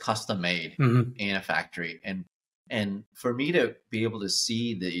is just custom made Mhm. in a factory, and for me to be able to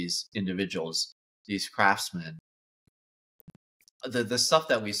see these individuals, these craftsmen, the stuff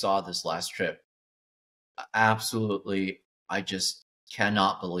that we saw this last trip, absolutely, I just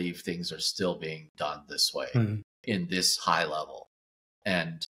cannot believe things are still being done this way Mhm. in this high level.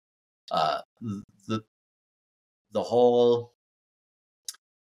 And uh, the the whole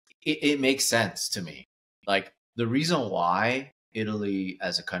it makes sense to me. Like the reason why Italy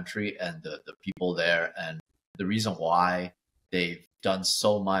as a country and the people there, and the reason why they've done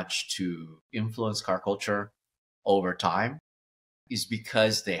so much to influence car culture over time is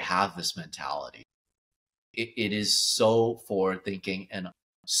because they have this mentality. It is so forward thinking, and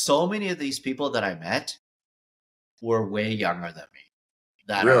so many of these people that I met were way younger than me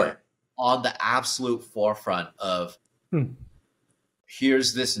that Really? are on the absolute forefront of Hmm.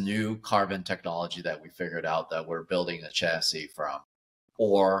 here's this new carbon technology that we figured out that we're building a chassis from,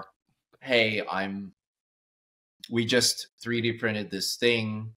 or hey, we just 3D printed this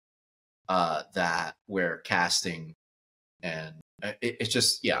thing that we're casting, and it's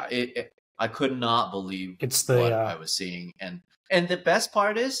just I could not believe It's what the I was seeing, and the best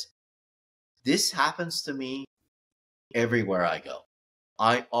part is this happens to me everywhere I go.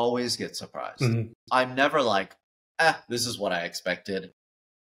 I always get surprised. Mhm. I'm never like, this is what I expected.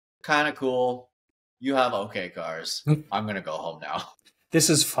 Kind of cool. You have okay cars. I'm gonna go home now. This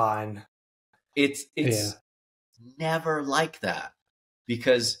is fine. It's Yeah. never like that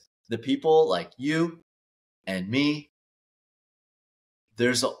because the people like you and me,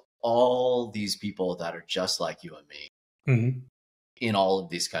 there's all these people that are just like you and me Mhm. in all of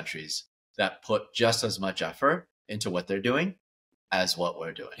these countries, that put just as much effort into what they're doing as what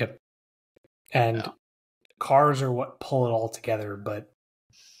we're doing. Yep. And cars are what pull it all together, but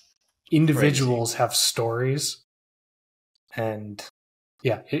individuals have stories, and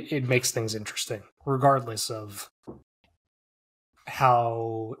it makes things interesting, regardless of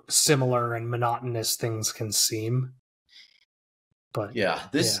how similar and monotonous things can seem. But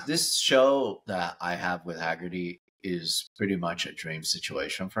this show that I have with Haggerty is pretty much a dream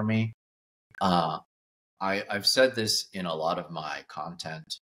situation for me. I've said this in a lot of my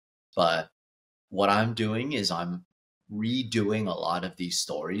content, but what I'm doing is I'm redoing a lot of these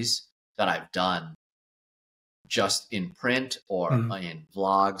stories that I've done just in print or in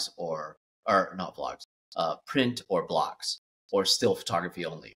vlogs or not vlogs, print or blogs or still photography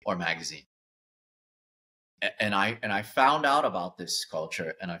only or magazine. And I found out about this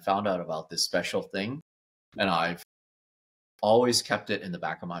culture and I found out about this special thing, and I've always kept it in the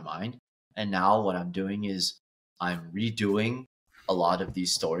back of my mind. And now what I'm doing is I'm redoing a lot of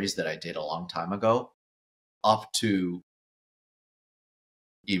these stories that I did a long time ago up to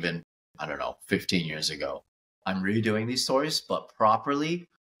even, I don't know, 15 years ago. I'm redoing these stories, but properly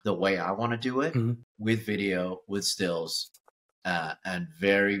the way I want to do it, with video, with stills, and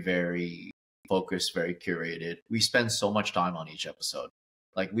very, very focused, very curated. We spend so much time on each episode.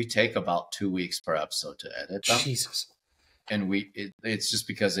 Like, we take about 2 weeks per episode to edit them. Jesus. And it's just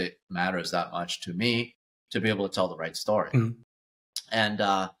because it matters that much to me to be able to tell the right story. And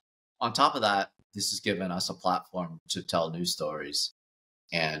on top of that, this has given us a platform to tell news stories.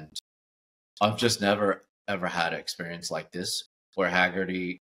 And I've just never, ever had an experience like this where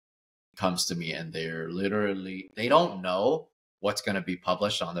Haggerty comes to me and they don't know what's going to be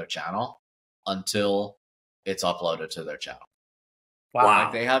published on their channel until it's uploaded to their channel. Wow.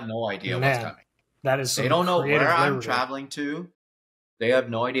 Like, they have no idea what's coming. That is, they don't know where I'm traveling to. They have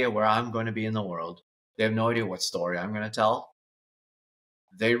no idea where I'm going to be in the world. They have no idea what story I'm going to tell.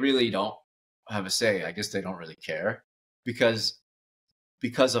 They really don't have a say. I guess they don't really care because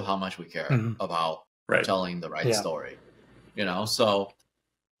of how much we care about telling the right story. You know, so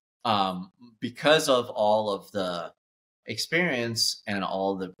because of all of the experience and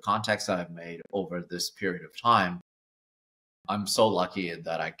all the contacts that I've made over this period of time, I'm so lucky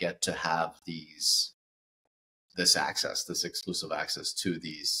that I get to have this exclusive access to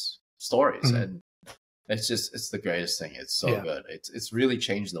these stories. And it's the greatest thing. It's so good. It's really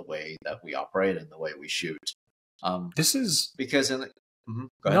changed the way that we operate and the way we shoot. This is because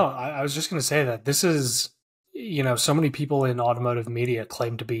I was just going to say that this is, so many people in automotive media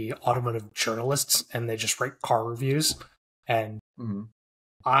claim to be automotive journalists and they just write car reviews. And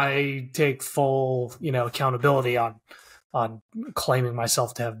I take full, accountability on claiming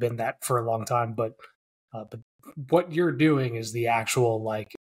myself to have been that for a long time. But what you're doing is the actual,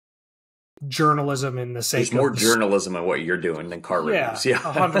 like, journalism in the sake. There's more journalism in what you're doing than car reviews. Yeah,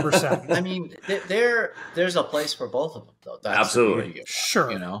 100%. I mean, there's a place for both of them, though. That's absolutely,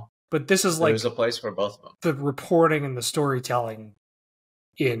 sure. But this is like, there's a place for both of them. The reporting and the storytelling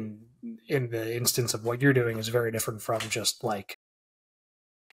in the instance of what you're doing is very different from just like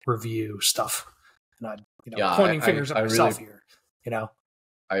review stuff. And pointing fingers at myself here.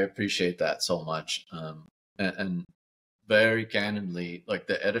 I appreciate that so much. And very candidly, like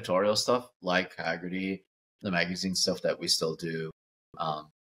the editorial stuff, like Haggerty, the magazine stuff that we still do,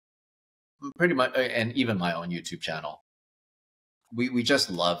 pretty much, and even my own YouTube channel, we just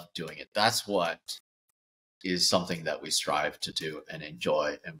love doing it. That's what is something that we strive to do and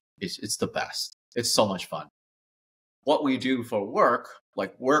enjoy, and it's the best. It's so much fun. What we do for work,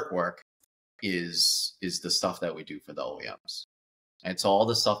 like work, is the stuff that we do for the OEMs. And it's all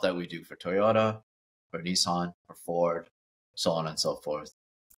the stuff that we do for Toyota, for Nissan, for Ford, so on and so forth.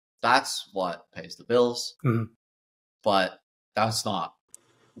 That's what pays the bills. But that's not,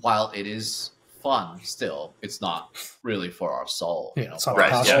 while it is fun still, it's not really for our soul. It's not a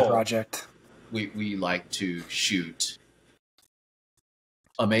passion project. We like to shoot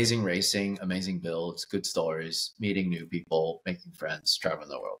amazing racing, amazing builds, good stories, meeting new people, making friends, traveling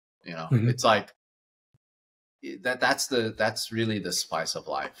the world. It's like that's really the spice of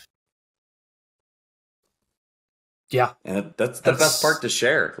life. Yeah, and that's the best part to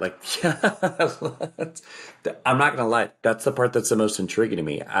share. Like, I'm not gonna lie, that's the part that's the most intriguing to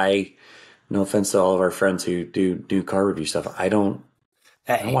me. No offense to all of our friends who do car review stuff, I don't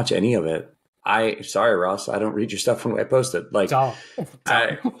watch any of it. Sorry, Ross, I don't read your stuff when I post it. Like,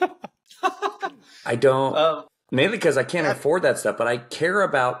 I don't, mainly because I can't afford that stuff. But I care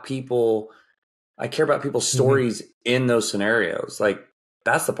about people. I care about people's stories in those scenarios. Like,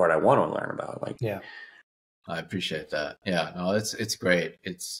 that's the part I want to learn about. Like, I appreciate that. Yeah, no, it's great.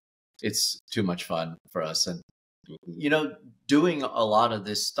 It's it's too much fun for us. And doing a lot of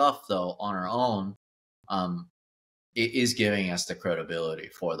this stuff though on our own, it is giving us the credibility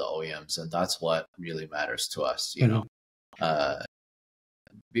for the OEMs, and that's what really matters to us.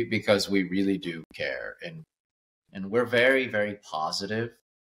 Because we really do care, and we're very, very positive.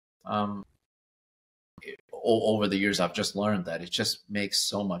 Over the years, I've just learned that it just makes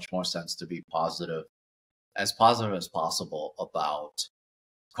so much more sense to be positive as possible about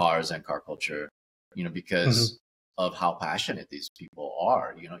cars and car culture, because of how passionate these people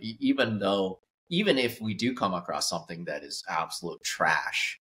are. Even if we do come across something that is absolute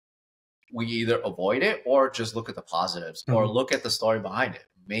trash, we either avoid it or just look at the positives or look at the story behind it.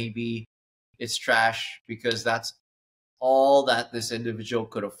 Maybe it's trash because that's all that this individual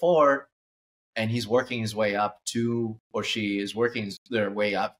could afford, and he's working his way up to, or she is working their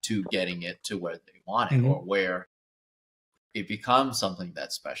way up to getting it to where they want it, or where it becomes something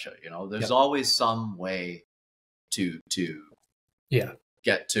that's special. There's always some way to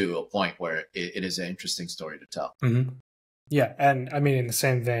get to a point where it is an interesting story to tell. Yeah, and I mean, in the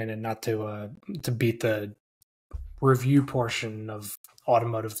same vein, and not to beat the review portion of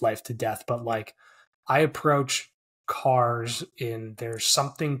automotive life to death, but like, I approach cars in there's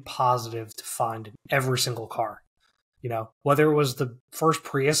something positive to find in every single car. Whether it was the first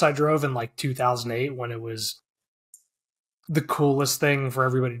Prius I drove in like 2008 when it was the coolest thing for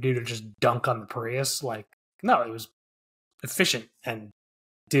everybody to do to just dunk on the Prius, like, no, it was efficient and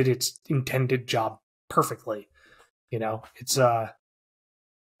did its intended job perfectly. It's a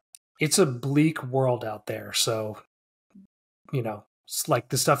bleak world out there. So, it's like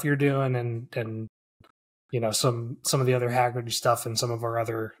the stuff you're doing and some of the other Haggerty stuff and some of our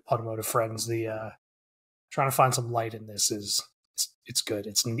other automotive friends, the trying to find some light in this it's good.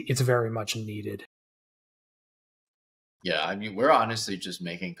 It's very much needed. Yeah, I mean, we're honestly just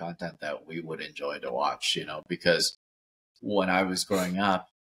making content that we would enjoy to watch, because when I was growing up,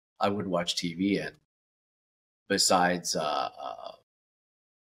 I would watch TV, and besides, like,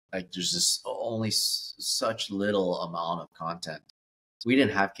 there's just only such little amount of content. We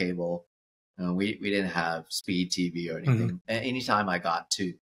didn't have cable. We didn't have speed TV or anything. And anytime I got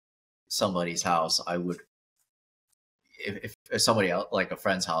to somebody's house, I would, if somebody else, like a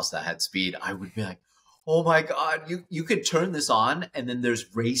friend's house that had speed, I would be like, oh my God, you could turn this on and then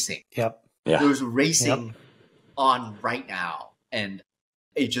there's racing. Yep. Yeah. There's racing on right now. And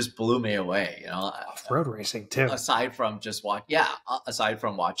it just blew me away, Off-road racing too. Aside from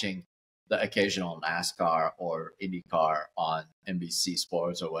watching the occasional NASCAR or IndyCar on NBC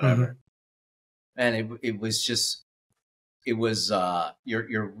Sports or whatever. And it was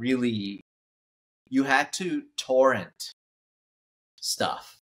you had to torrent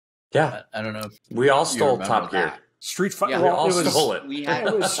stuff. Yeah. I don't know if we all stole Top Gear. Street Fighter. Yeah, we all stole it.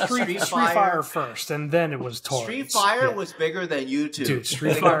 It was Street Fire first, and then it was torrent. Street Fire was bigger than YouTube. Dude,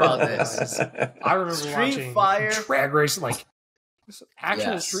 Street Fire. About this. I remember watching drag racing, like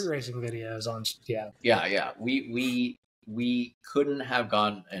actual street racing videos on. Yeah. We couldn't have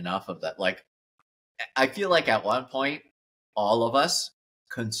gone enough of that. Like, I feel like at one point, all of us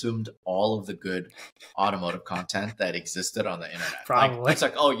consumed all of the good automotive content that existed on the internet. Probably. Like, it's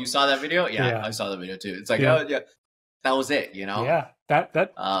like, oh, you saw that video? Yeah, I saw the video too. It's like, oh yeah, that was it. Yeah,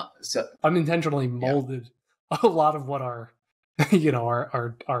 that so unintentionally molded a lot of what our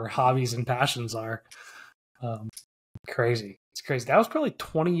our hobbies and passions are. Crazy. It's crazy. That was probably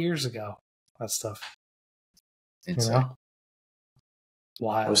 20 years ago. That stuff. Insane.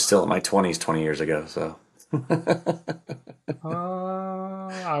 Wild. I was still in my 20s 20 years ago, so. You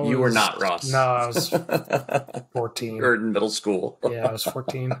were not, Ross. No, I was 14. You were in middle school. Yeah, I was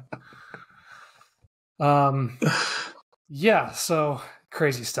 14. Yeah, so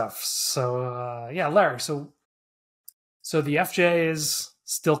crazy stuff. So Larry, so the FJ is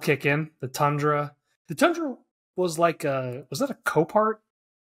still kicking. The Tundra was like was that a Copart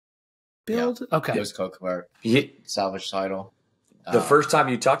build? Yeah, okay. It was Copart. Salvage title. The first time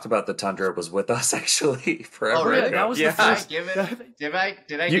you talked about the Tundra was with us, actually, forever. Oh, really? That was the first. Did I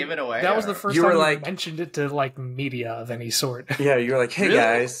give it away? That was the first time you mentioned it to like media of any sort. Yeah, you were like, "Hey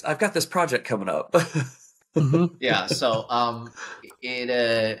guys, I've got this project coming up." Yeah, so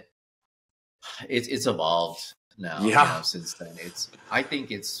it's evolved now. Yeah. Since then,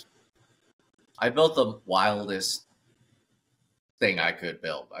 I built the wildest thing I could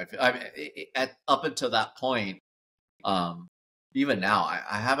build. Up until that point, even now,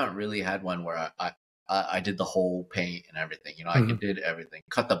 I haven't really had one where I did the whole paint and everything. I did everything,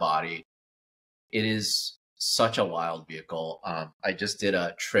 cut the body. It is such a wild vehicle. I just did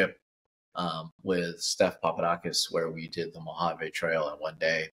a trip with Steph Papadakis where we did the Mojave Trail in one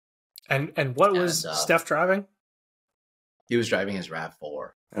day. And what was Steph driving? He was driving his RAV4.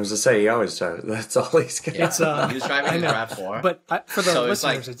 I was to say, he always drives. That's all he's got. Yeah, he was driving his RAV4. But for the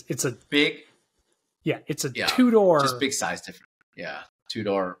listeners, it's a big... Yeah, it's a two-door... Just big size difference. Yeah,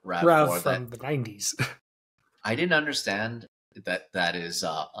 two-door RAV4 from the 90s. I didn't understand that is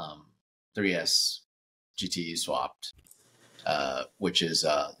 3S GTE swapped, which is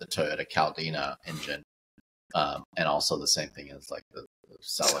the Toyota Caldina engine, and also the same thing as like the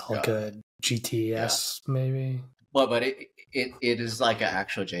Celica. Like a GTS, maybe. But it is like an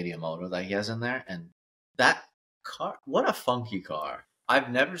actual JDM motor that he has in there, and that car, what a funky car! I've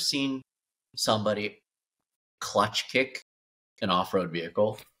never seen somebody clutch kick an off-road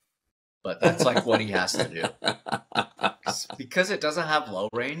vehicle, but that's like what he has to do because it doesn't have low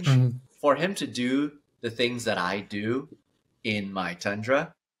range. Mm-hmm. For him to do the things that I do in my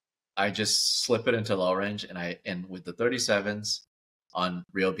Tundra, I just slip it into low range, and with the 37s on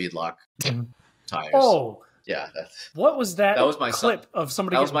real beadlock tires. Oh, yeah. What was that? That was my clip son. Of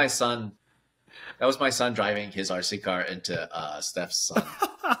somebody. That was my son. That was my son driving his RC car into Steph's son.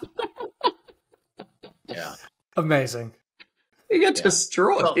 Yeah. Amazing. He got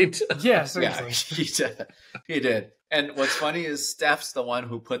destroyed. Yeah, seriously. Yeah, he did. And what's funny is Steph's the one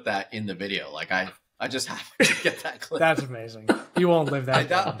who put that in the video. Like I just happened to get that clip. That's amazing. You won't live that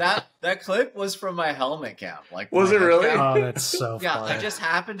down. That clip was from my helmet cam. Like, was it really? Oh, that's so yeah, funny. I just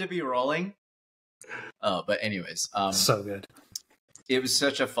happened to be rolling. Oh, but anyways, so good. It was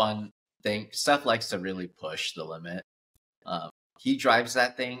such a fun thing. Steph likes to really push the limit. He drives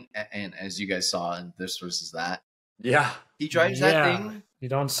that thing, and as you guys saw in this versus that, yeah, he drives that thing. You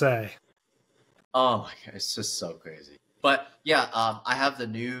don't say. Oh my god, it's just so crazy. But yeah, I have the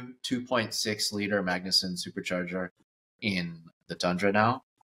new 2.6 liter Magnuson supercharger in the Tundra now.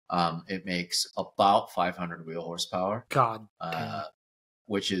 It makes about 500 wheel horsepower. God,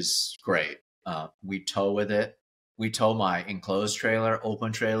 which is great. We tow with it. We tow my enclosed trailer,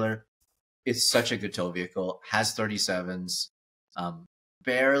 open trailer. It's such a good tow vehicle. Has 37s.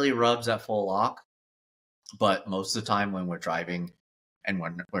 Barely rubs at full lock, but most of the time when we're driving and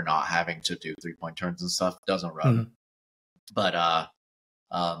when we're not having to do 3-point turns and stuff, doesn't rub. Mm-hmm. But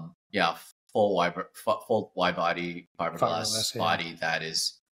yeah, full wide body fiberglass body that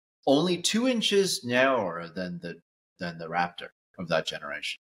is only 2 inches narrower than the Raptor of that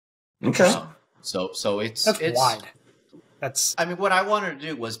generation. Okay. So it's wide. That's. I mean, what I wanted to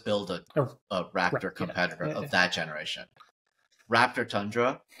do was build a Raptor competitor of that generation, Raptor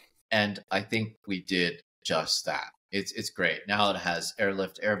Tundra, and I think we did just that. It's great. Now it has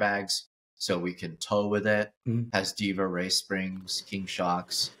airlift airbags, so we can tow with it. Mm-hmm. Has Diva race springs, King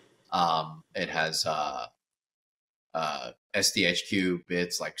shocks. It has SDHQ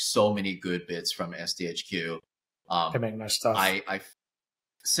bits, like so many good bits from SDHQ. They make nice stuff.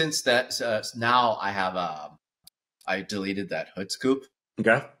 Since that now I have I deleted that hood scoop.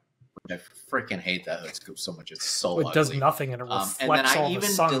 Okay. I freaking hate that hood scoop so much. It's so ugly. Does nothing and it reflects all the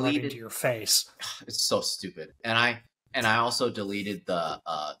sun right into your face. It's so stupid. And I also deleted the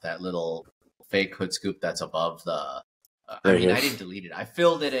that little fake hood scoop that's above the. I didn't delete it. I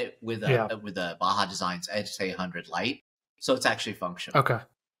filled it with a Baja Designs X800 light, so it's actually functional. Okay.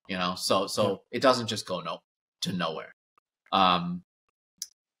 You know, so it doesn't just go to nowhere.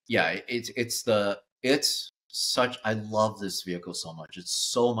 Yeah, it's such. I love this vehicle so much. It's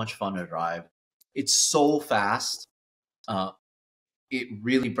so much fun to drive. It's so fast. It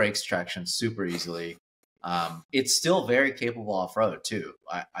really breaks traction super easily. It's still very capable off road too.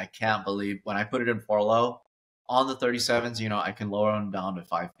 I can't believe when I put it in 4-low on the 37s. You know, I can lower them down to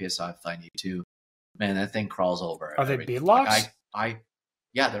 5 psi if I need to. Man, that thing crawls over. Are they beadlocks?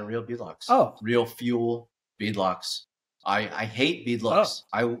 Yeah, they're real beadlocks. Oh, real fuel beadlocks. I hate beadlocks.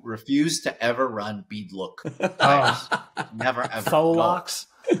 I refuse to ever run beadlock tires. Never ever. Faux locks.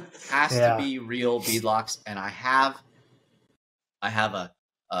 Has to be real beadlocks, and I have a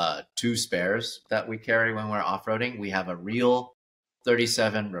 2 spares that we carry when we're off-roading. We have a real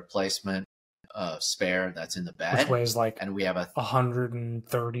 37 replacement spare that's in the bed, which weighs like, and we have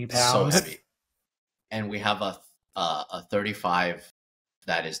 130 pounds. So heavy. And we have a 35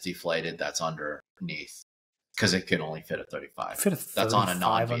 that is deflated that's underneath. Because it can only fit a 35. Fit a 35 that's on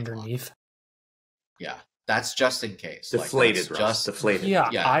a underneath. Yeah, that's just in case. Deflated, just deflated. Yeah,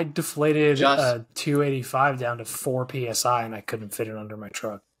 I deflated a 285 down to 4 psi, and I couldn't fit it under my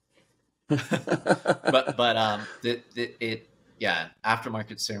truck. but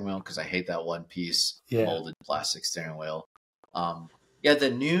aftermarket steering wheel, because I hate that one piece molded plastic steering wheel. The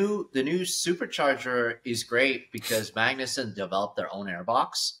new supercharger is great because Magnuson developed their own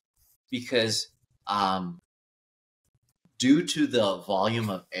airbox because due to the volume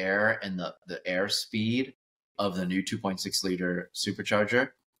of air and the air speed of the new 2.6 liter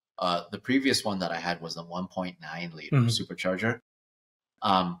supercharger. The previous one that I had was the 1.9 liter supercharger.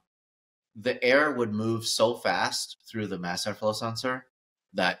 The air would move so fast through the mass airflow sensor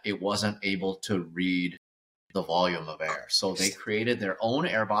that it wasn't able to read the volume of air. So they created their own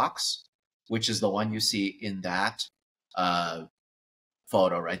air box, which is the one you see in that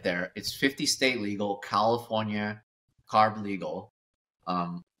photo right there. It's 50 state legal, California carb legal,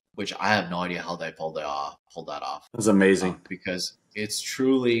 which I have no idea how they pulled that off. That's amazing. Because it's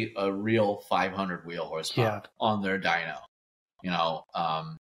truly a real 500 wheel horsepower on their dyno. You know,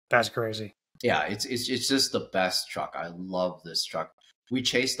 that's crazy. Yeah, it's just the best truck. I love this truck. We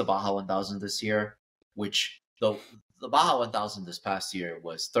chased the Baja 1000 this year, which the Baja 1000 this past year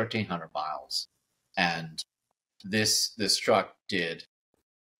was 1,300 miles, and this truck did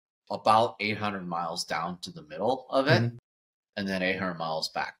about 800 miles down to the middle of it, and then 800 miles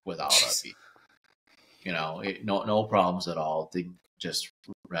back without a beat. You know, no problems at all. They just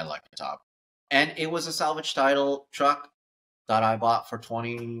ran like a top. And it was a salvage title truck that I bought for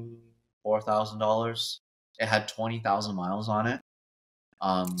 $24,000. It had 20,000 miles on it.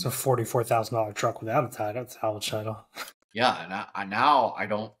 It's a $44,000 truck without a salvage title. Yeah, and now I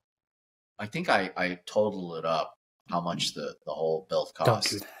don't. I think I totaled it up how much the whole build cost. Don't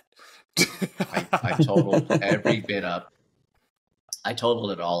do that. I totaled every bit up. I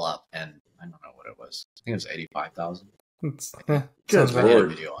totaled it all up, and I don't know what it was. I think it was 85,000. Sounds right. A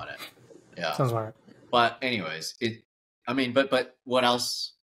video on it. Yeah, sounds right. But anyways, but what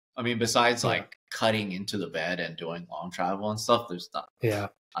else? I mean, besides like cutting into the bed and doing long travel and stuff, there's not. Yeah,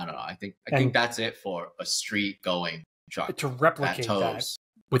 I don't know. I think that's it for a street going truck. To replicate that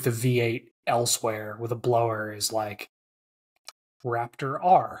with a V8 elsewhere with a blower is like Raptor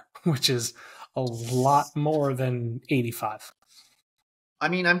R, which is a lot more than 85. I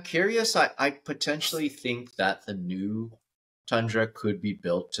mean, I'm curious. I potentially think that the new Tundra could be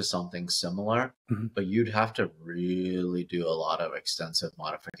built to something similar, but you'd have to really do a lot of extensive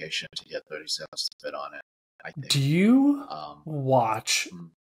modification to get 37s to fit on it, I think. Do you watch?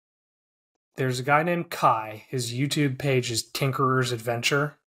 There's a guy named Kai. His YouTube page is Tinkerer's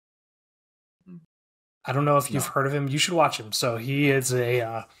Adventure. I don't know if you've heard of him. You should watch him. So he is he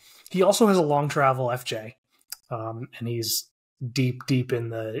also has a long travel FJ, and he's deep in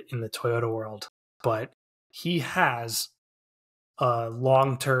the Toyota world. But he has a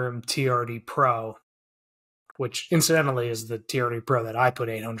long-term TRD Pro, which incidentally is the TRD Pro that I put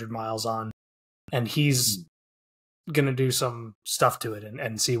 800 miles on, and he's gonna do some stuff to it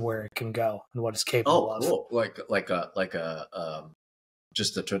and see where it can go and what it's capable of. Oh, cool! Like a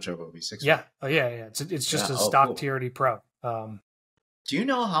just the twin turbo V6. Yeah. Oh, yeah. It's just a stock TRD Pro. Do you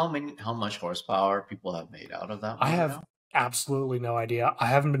know how much horsepower people have made out of that? I have absolutely no idea. I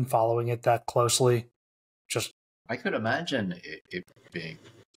haven't been following it that closely. I could imagine it being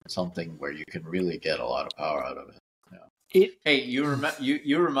something where you can really get a lot of power out of it. Yeah. Hey, you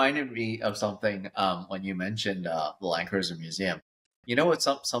reminded me of something when you mentioned the Land Cruiser Museum. You know what's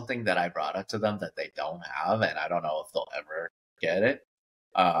something that I brought up to them that they don't have, and I don't know if they'll ever get it.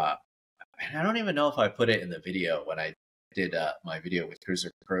 And I don't even know if I put it in the video when I did my video with Cruiser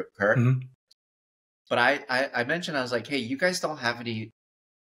Kurt. But I mentioned, I was like, hey, you guys don't have any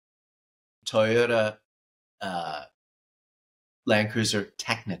Toyota Land Cruiser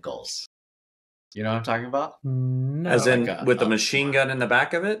technicals. You know what I'm talking about? No. As in with the machine gun in the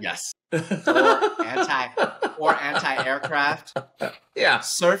back of it? Yes. Or anti-aircraft. Yeah.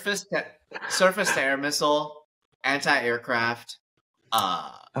 Surface to air missile, anti-aircraft.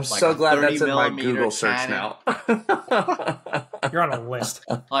 I'm so glad that's in my Google search now. You're on a list.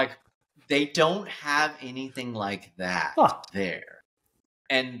 Like, they don't have anything like that there.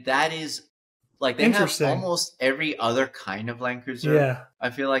 And that is, like, they have almost every other kind of Land Cruiser. Yeah. I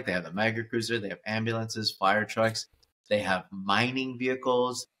feel like they have the Mega Cruiser, they have ambulances, fire trucks, they have mining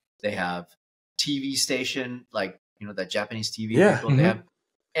vehicles, they have TV station, like, you know, that Japanese TV vehicle. They have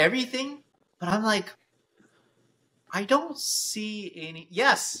everything, but I'm like, I don't see any.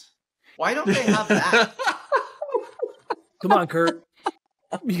 Yes. Why don't they have that? Come on, Kurt.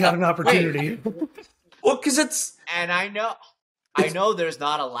 You got an opportunity. Well, because it's... And I know there's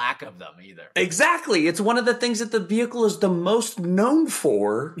not a lack of them either. Exactly. It's one of the things that the vehicle is the most known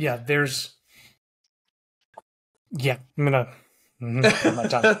for. Yeah, there's... Yeah, I'm going to... my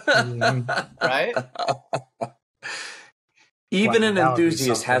time. Right? Even an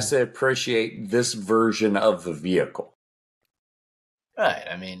enthusiast has to appreciate this version of the vehicle. Right.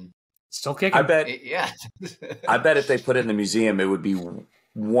 I mean, still kicking. I bet. Yeah. I bet if they put it in the museum, it would be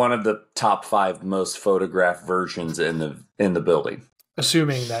one of the top 5 most photographed versions in the building.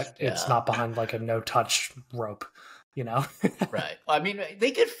 Assuming that it's not behind like a no-touch rope, Right. I mean,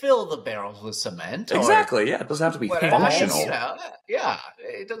 they could fill the barrels with cement. Exactly. Yeah, it doesn't have to be functional.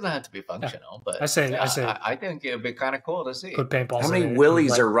 It doesn't have to be functional. But I say, I think it'd be kind of cool to see. Put paintballs. How many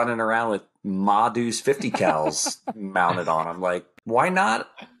willies are running around with Madu's 50 cals mounted on them? Like, why not,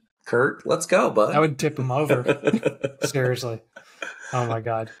 Kurt? Let's go, bud. I would tip them over. Seriously. Oh my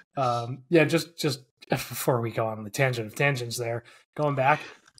god. Just before we go on the tangent of tangents, there going back.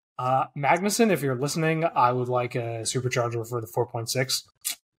 Magnuson, if you're listening, I would like a supercharger for the 4.6.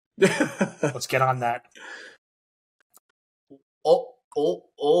 Let's get on that. Oh!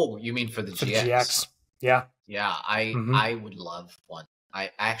 You mean for the For GX? the GX, yeah. I would love one. I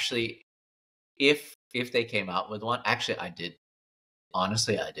actually, if they came out with one, actually, I did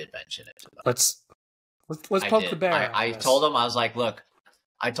mention it to them. Let's poke the bear. I told them, I was like, look,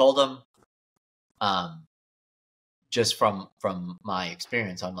 I told them, just from my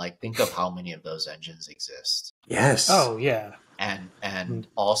experience, I'm like, think of how many of those engines exist. Yes. Oh yeah. And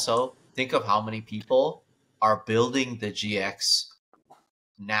also think of how many people are building the GX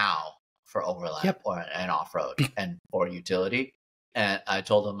now for overlap and off-road and for utility. And I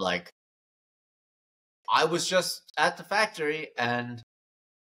told them, like, I was just at the factory and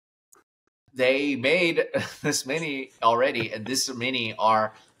they made this many already, and this many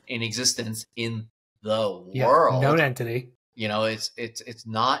are in existence in the world. Known entity. It's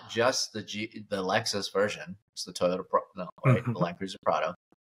not just the Lexus version. It's the Toyota the Land Cruiser Prado.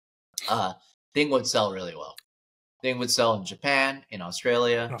 Thing would sell really well. Thing would sell in Japan, in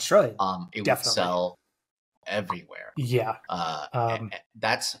Australia. It definitely would sell everywhere. Yeah. And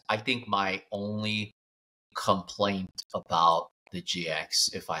that's, I think, my only complaint about the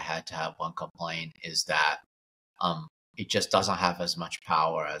GX, if I had to have one complaint, is that it just doesn't have as much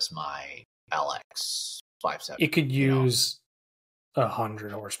power as my LX 570. It could use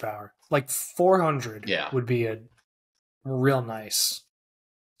 100 horsepower. Like 400 would be a real nice.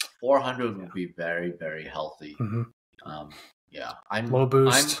 400 would be very, very healthy. I'm low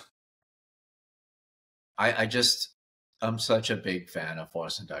boost. I'm such a big fan of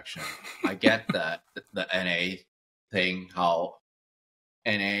force induction. I get that the NA thing, how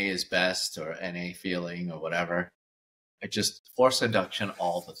NA is best, or NA feeling, or whatever. It just force induction,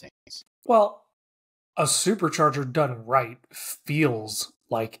 all the things. Well, a supercharger done right feels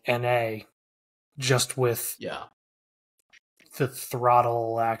like NA, just with the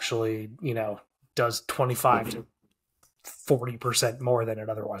throttle actually, does 25 to 40% more than it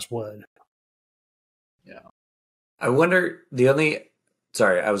otherwise would. Yeah. I wonder,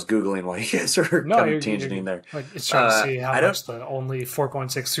 sorry, I was Googling while you guys were tangenting there. Like, it's trying to see how much the only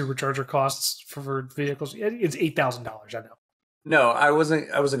 4.6 supercharger costs for vehicles. It's $8,000, I know. No, I wasn't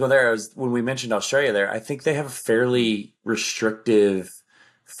going there. When we mentioned Australia there, I think they have fairly restrictive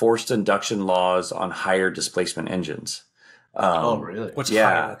forced induction laws on higher displacement engines. Oh, really? What's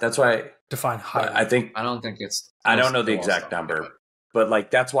higher? That's why define higher. I don't think it's. I don't know the exact number, but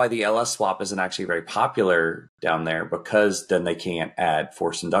like that's why the LS swap isn't actually very popular down there, because then they can't add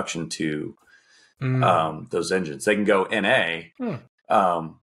forced induction to those engines. They can go NA.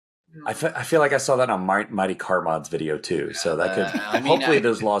 I feel like I saw that on Mighty Car Mod's video too, so that could hopefully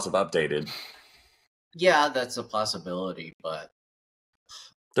those laws have updated. Yeah, that's a possibility, but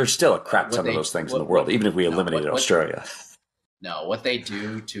there's still a crap ton of those things in the world, even if we eliminated Australia. No, what they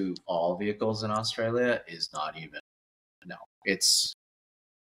do to all vehicles in Australia is not even. No, there's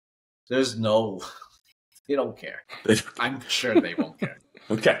no. They don't care. I'm sure they won't care.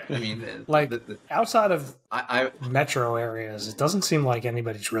 Okay. I mean, outside of metro areas, it doesn't seem like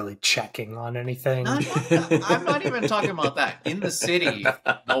anybody's really checking on anything. I'm not even talking about that. In the city,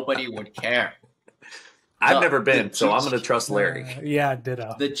 nobody would care. I've never been, so I'm going to trust Larry. Yeah,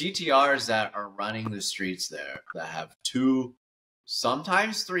 ditto. The GTRs that are running the streets there that have 2,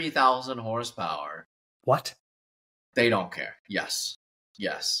 sometimes 3,000 horsepower. What? They don't care. Yes.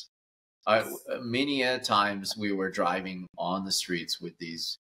 Many a times we were driving on the streets with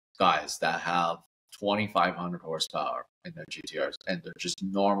these guys that have 2,500 horsepower in their GTRs, and they're just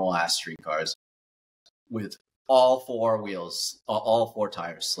normal ass street cars with all 4 wheels, all 4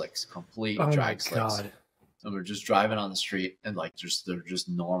 tires slicks, complete drag slicks. God. And we're just driving on the street, and like they're just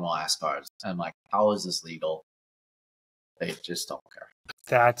normal ass cars. And I'm like, how is this legal? They just don't care.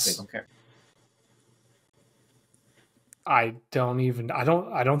 They don't care. I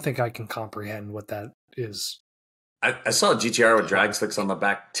don't think I can comprehend what that is. I saw a GTR with drag slicks on the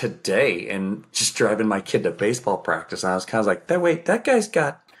back today, and just driving my kid to baseball practice, and I was kind of like, that guy's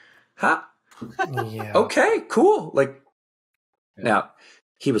got, huh? Yeah. Okay, cool. Like, now,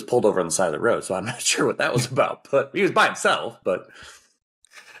 he was pulled over on the side of the road. So I'm not sure what that was about, but he was by himself. But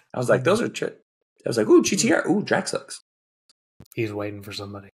I was like, those are. I was like, ooh, GTR, ooh, drag sucks. He's waiting for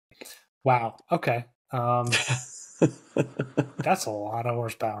somebody. Wow. Okay. That's a lot of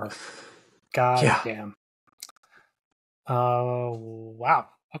horsepower. God damn. Wow.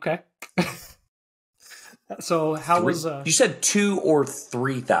 Okay. So how was you said 2,000 or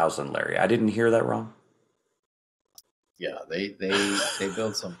 3,000, Larry? I didn't hear that wrong. Yeah, they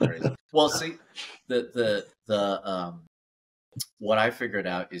build some crazy. Well, see, the what I figured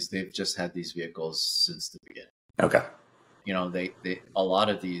out is they've just had these vehicles since the beginning. Okay. You know, they a lot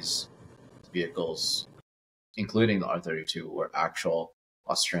of these vehicles, including the R32, were actual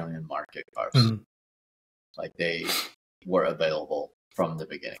Australian market cars. Mm-hmm. Like they were available from the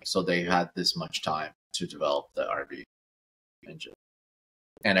beginning, so they had this much time to develop the RB engine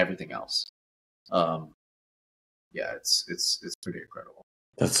and everything else. Yeah, it's pretty incredible.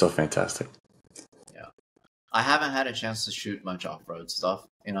 That's so fantastic. Yeah, I haven't had a chance to shoot much off-road stuff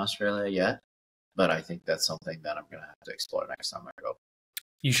in Australia yet, but I think that's something that I'm gonna have to explore next time I go.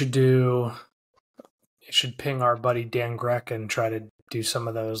 You should ping our buddy Dan Greck and try to do some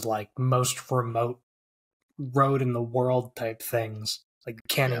of those like most remote road in the world type things, like the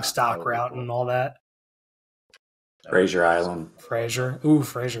Canning stock route and all that. Fraser Island. Fraser.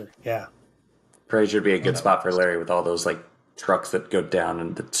 Yeah. Fraser would be a good spot for Larry with all those like trucks that go down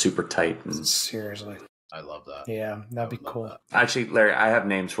and that's super tight. And... Seriously. I love that. Yeah, that'd be cool. That. Actually, Larry, I have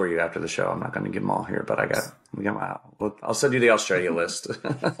names for you after the show. I'm not going to give them all here, but I'll send you the Australia list.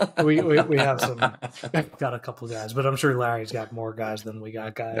 we have some. We've got a couple guys, but I'm sure Larry's got more guys than we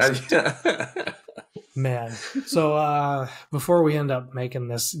got guys. Man, so before we end up making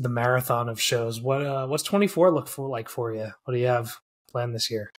the marathon of shows, what's 24 look like for you? What do you have planned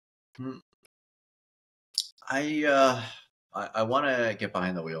this year? I want to get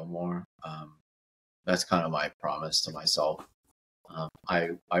behind the wheel more. That's kind of my promise to myself.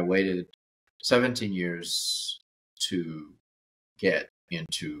 I waited 17 years to get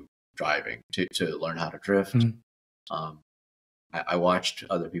into driving, to learn how to drift. Mm-hmm. I watched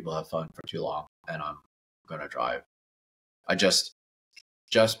other people have fun for too long, and I'm going to drive. I just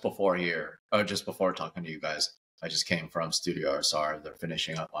before talking to you guys, I just came from Studio RSR. They're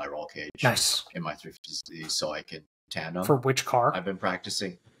finishing up my roll cage in my 350Z so I can tandem. For which car? I've been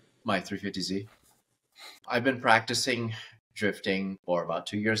practicing my 350Z. I've been practicing drifting for about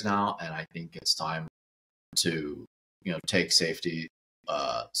 2 years now, and I think it's time to, take safety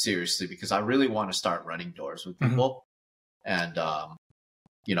seriously, because I really want to start running doors with people. Mm-hmm.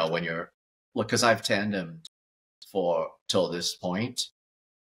 And when because I've tandemed till this point,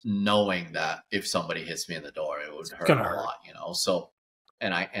 knowing that if somebody hits me in the door, it would hurt a lot, So,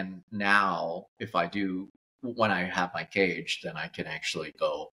 and now if I do, when I have my cage, then I can actually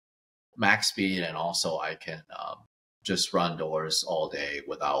go max speed, and also I can just run doors all day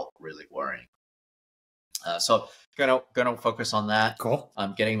without really worrying. So gonna focus on that. Cool.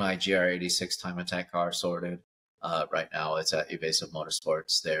 I'm getting my GR86 time attack car sorted. Right now it's at Evasive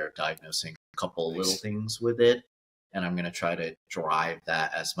Motorsports. They're diagnosing a couple little things with it, and I'm gonna try to drive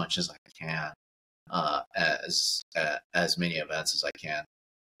that as much as I can, as many events as I can.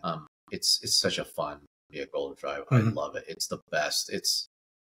 It's such a fun vehicle to drive. Mm-hmm. I love it. It's the best.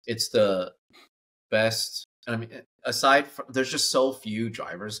 It's the best. I mean, aside from, there's just so few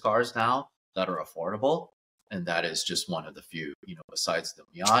driver's cars now that are affordable, and that is just one of the few. Besides the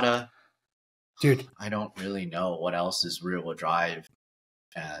Miata, dude, I don't really know what else is rear-wheel drive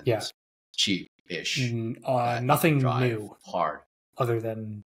and cheap-ish. Nothing new, hard, other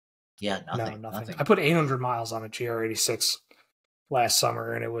than nothing. I put 800 miles on a GR86 last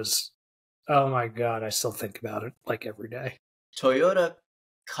summer, and it was, oh my god, I still think about it like every day. Toyota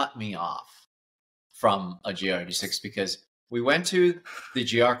cut me off from a GR86 because we went to the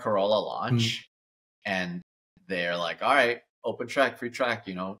GR Corolla launch, and they're like, all right, open track, free track,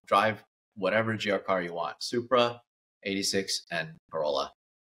 drive whatever GR car you want, Supra, 86, and Corolla.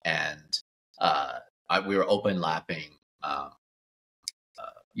 And we were open lapping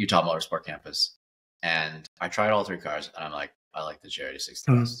Utah Motorsport Campus, and I tried all three cars, and I'm like, I like the GR86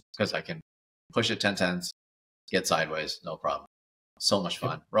 the best because I can push it 10/10s, get sideways, no problem. So much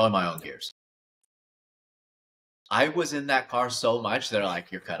fun. Rolling my own gears. I was in that car so much, they're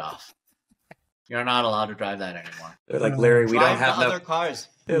like, you're cut off. You're not allowed to drive that anymore. They're like, Larry, we don't have other cars.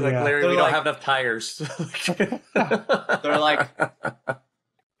 They're like, Larry, we don't have enough tires. They're like,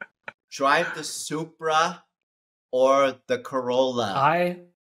 drive the Supra or the Corolla.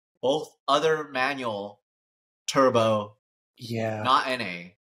 Both other manual, turbo, not NA,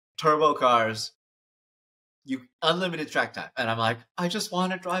 turbo cars. unlimited track time, and I'm like, I just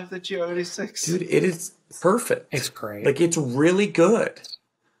want to drive the GR86. Dude, it is perfect. It's great. Like, it's really good.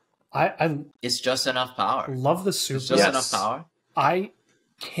 It's just enough power. Love the Supra. It's just enough power. I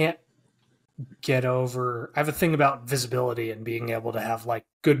can't get over. I have a thing about visibility and being able to have like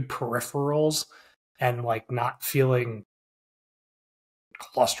good peripherals and like not feeling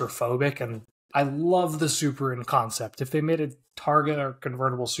claustrophobic. And I love the Supra in concept. If they made a Targa or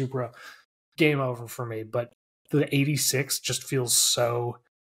convertible Supra, game over for me. But the 86 just feels so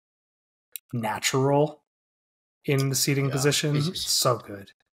natural in the seating position. It's so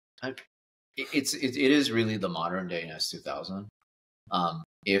good. It is really the modern day S2000.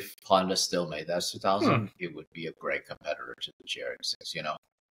 If Honda still made that S2000, it would be a great competitor to the GR86. You know,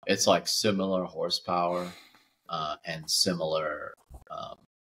 it's like similar horsepower and similar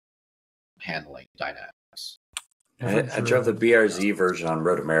handling dynamics. I drove the BRZ version on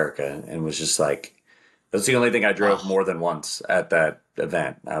Road America and was just like, that's the only thing I drove more than once at that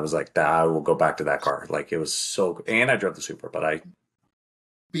event. I was like, I will go back to that car. Like, it was so, and I drove the Supra, but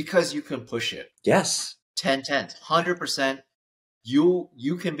because you can push it. Yes. 100%.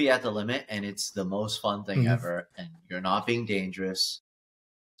 You can be at the limit, and it's the most fun thing ever. And you're not being dangerous.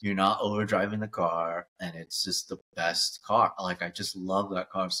 You're not overdriving the car, and it's just the best car. Like, I just love that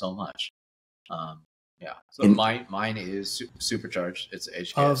car so much. Yeah. So mine is supercharged. It's HKS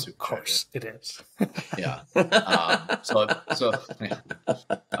supercharged. Of course it is. Yeah. So yeah.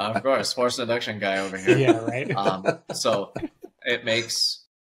 Of course, forced induction guy over here. Yeah, right. So it makes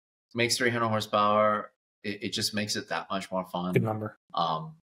 300 horsepower. It just makes it that much more fun. Good number.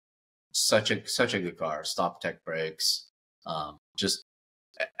 Such a good car. Stop tech brakes. Just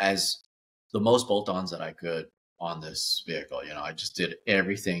as the most bolt-ons that I could on this vehicle. You know, I just did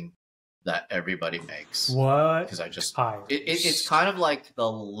everything that everybody makes. What? Because I just it's kind of like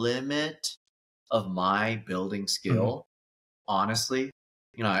the limit of my building skill. Honestly,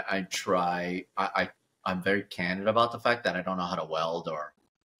 you know, I try. I'm very candid about the fact that I don't know how to weld or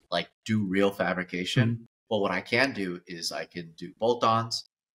like do real fabrication. But what I can do is I can do bolt-ons,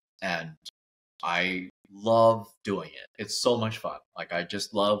 and I love doing it. It's so much fun. Like, I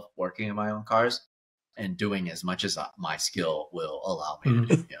just love working in my own cars and doing as much as my skill will allow me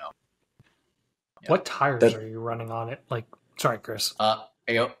to do, you know. Yeah. What tires are you running on it? Like, sorry, Chris.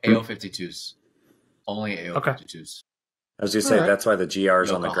 AO52s. Only AO52s. I was going to say, that's why the GR's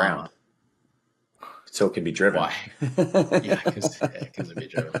on the ground. So it can be driven. Why? Yeah, because it can be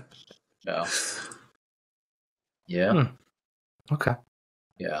driven. Yeah. Yeah. Okay.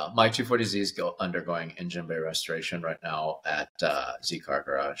 Yeah, my 240Z is undergoing engine bay restoration right now at Z Car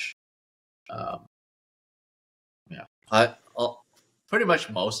Garage. Yeah, pretty much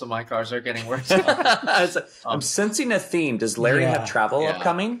most of my cars are getting worse. I'm sensing a theme. Does Larry have travel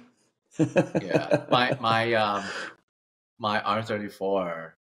upcoming? Yeah, my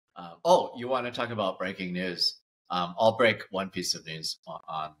R34. Oh, you want to talk about breaking news? I'll break one piece of news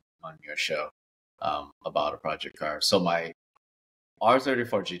on your show about a project car. So my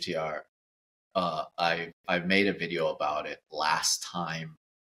R34 GTR, I made a video about it last time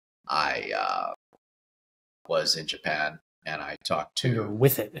I was in Japan, and I talked to. You're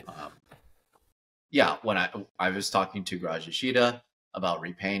with it. Yeah, when I was talking to Garage Yoshida about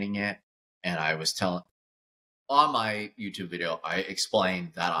repainting it, and I was telling on my YouTube video, I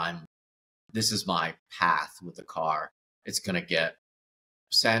explained that this is my path with the car. It's gonna get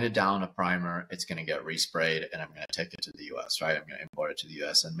sanded down a primer, it's going to get resprayed, and I'm going to take it to the US, right? I'm going to import it to the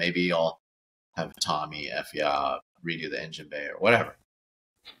US, and maybe I'll have Tommy redo the engine bay or whatever.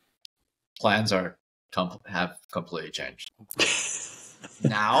 Plans have completely changed.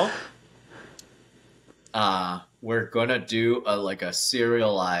 Now, we're going to do a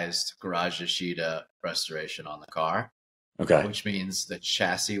serialized Garage Yoshida restoration on the car. Okay. Which means the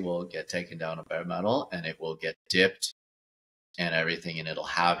chassis will get taken down to bare metal, and it will get dipped and everything, and it'll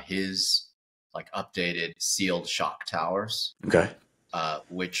have his like updated sealed shock towers,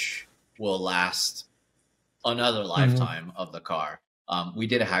 which will last another lifetime of the car. We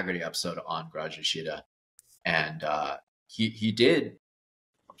did a Haggerty episode on Garage Yoshida, and he did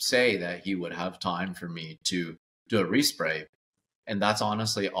say that he would have time for me to do a respray, and that's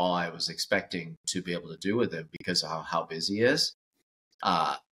honestly all I was expecting to be able to do with him because of how busy he is.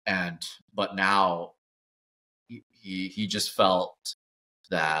 But now he just felt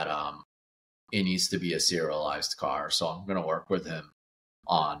that it needs to be a serialized car. So I'm going to work with him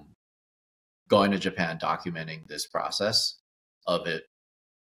on going to Japan, documenting this process of it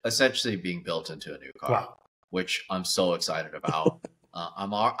essentially being built into a new car, which I'm so excited about.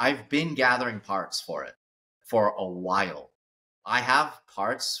 I've been gathering parts for it for a while. I have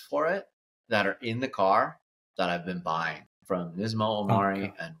parts for it that are in the car that I've been buying from Nismo, Omari,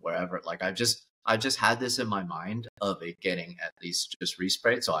 Okay. and wherever. Like I just had this in my mind of it getting at least just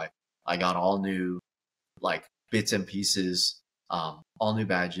resprayed. So I got all new like bits and pieces, all new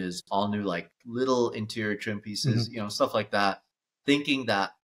badges, all new like little interior trim pieces, you know, stuff like that, thinking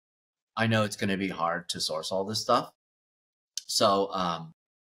that I know it's going to be hard to source all this stuff. So,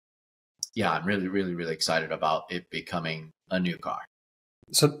 yeah, I'm really, really, really excited about it becoming a new car,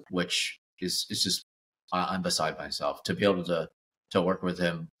 So which is just, I'm beside myself to be able to work with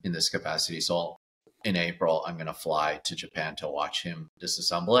him in this capacity. So in April, I'm going to fly to Japan to watch him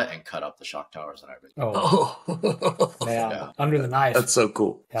disassemble it and cut up the shock towers and everything. oh man, Yeah. under the knife. That's so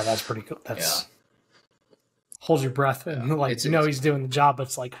cool. Yeah, that's pretty cool. That's hold your breath and like It's- you know he's doing the job, but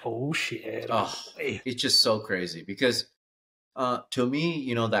it's like, oh shit. Oh, it's just so crazy because to me,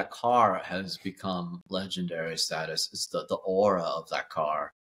 you know, that car has become legendary status. It's the aura of that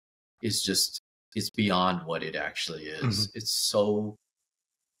car is just, it's beyond what it actually is. It's so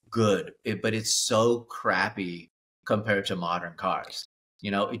good, but it's so crappy compared to modern cars.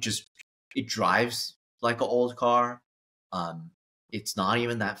 You know, it drives like an old car. It's not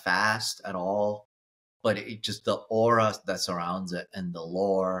even that fast at all, but it just, the aura that surrounds it and the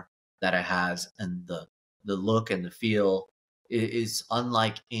lore that it has and the look and the feel is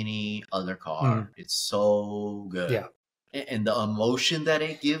unlike any other car. It's so good. Yeah. And the emotion that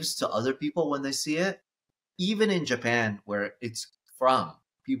it gives to other people when they see it, even in Japan where it's from,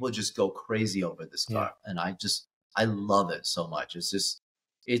 people just go crazy over this car. And I love it so much.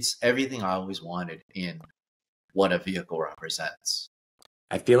 It's everything I always wanted in what a vehicle represents.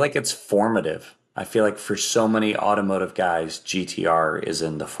 I feel like it's formative. I feel like for so many automotive guys, GTR is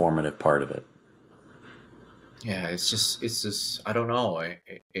in the formative part of it. Yeah, it's just, I don't know.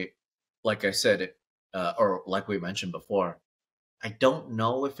 It like I said, or like we mentioned before, I don't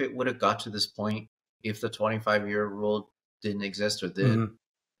know if it would have got to this point if the 25-year rule didn't exist or did.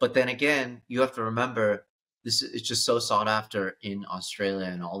 But then again, you have to remember it's just so sought after in Australia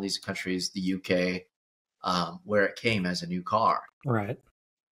and all these countries, the UK, where it came as a new car. Right.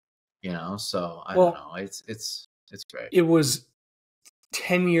 You know, so I don't know. It's great. It was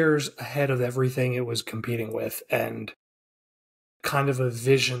 10 years ahead of everything it was competing with, and kind of a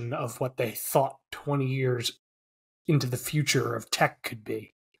vision of what they thought 20 years into the future of tech could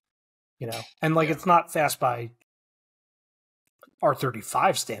be, you know. And like it's not fast by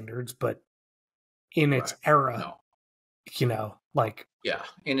R35 standards, but in its era, you know, like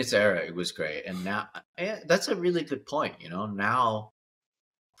in its era it was great. And now that's a really good point. You know, now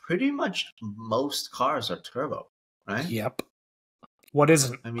pretty much most cars are turbo, right? Yep. What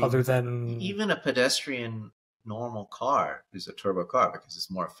isn't, I mean, other than even a pedestrian normal car is a turbo car because it's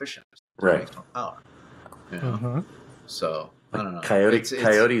more efficient. Right. It makes more power. You know? So I don't know. Coyotes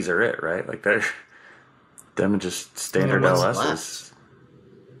are it, right? Like they're them just standard LSs.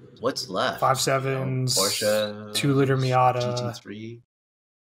 What's left? 5.7s, Porsche, 2-liter Miata, GT3,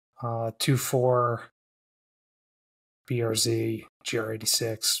 2.4 BRZ,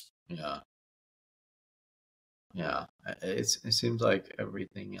 GR86. Yeah. It seems like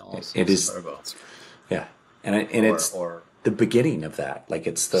everything else It is turbo. Yeah, and it's the beginning of that. Like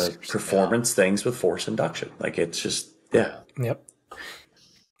it's the performance things with force induction. Like it's just Yep.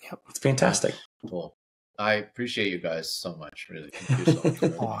 It's fantastic. Cool. I appreciate you guys so much. Really, thank you so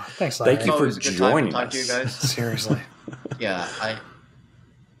much. Thanks, Larry. Thank you for joining talk us. to you guys. Seriously. Yeah,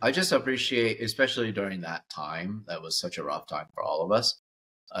 I just appreciate, especially during that time, that was such a rough time for all of us.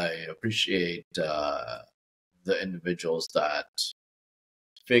 I appreciate the individuals that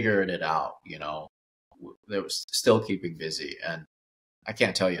figured it out. You know, they were still keeping busy, and I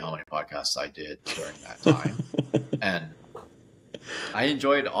can't tell you how many podcasts I did during that time, and I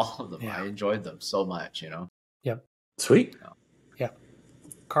enjoyed all of them. I enjoyed them so much. You know. Yep. Sweet. Yeah.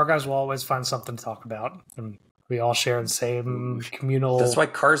 Car guys will always find something to talk about, and we all share the same communal. That's why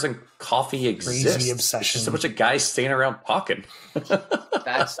cars and coffee exist. Crazy obsession. It's just a bunch of guys standing around talking.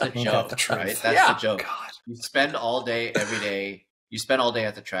 That's the joke, right? That's the joke. God. You spend all day, every day. You spend all day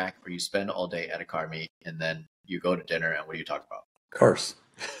at the track, or you spend all day at a car meet, and then you go to dinner, and what do you talk about? Cars.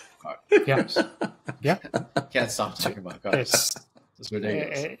 Yeah. Can't stop talking about cars. It's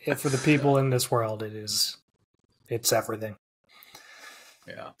ridiculous. For the people in this world, it's everything.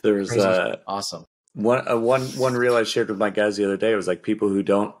 Yeah. There was awesome. One reel I shared with my guys the other day was like people who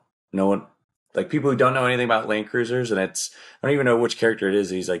don't know anything about Land Cruisers, and I don't even know which character it is.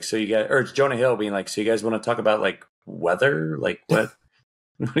 He's like, so you guys, or it's Jonah Hill being like, so you guys want to talk about like weather? Like what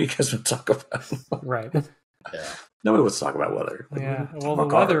do you guys want to talk about? Right. Yeah. Nobody wants to talk about weather. Like, yeah. Well, the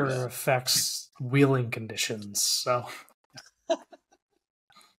weather affects wheeling conditions, so.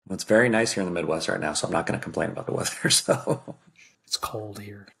 It's very nice here in the Midwest right now, so I'm not going to complain about the weather. So It's cold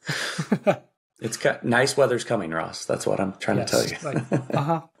here. it's nice weather's coming, Ross. That's what I'm trying to tell you.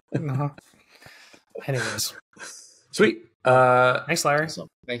 Anyways, sweet. Thanks, Larry. Awesome.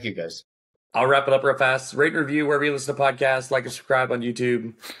 Thank you, guys. I'll wrap it up real fast. Rate and review wherever you listen to podcasts. Like and subscribe on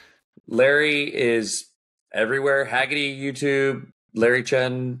YouTube. Larry is everywhere. Haggerty YouTube. Larry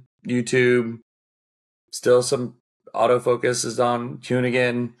Chen YouTube. Still some autofocus is on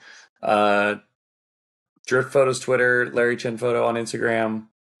Hoonigan. Drift Photos Twitter. Larry Chen Photo on Instagram.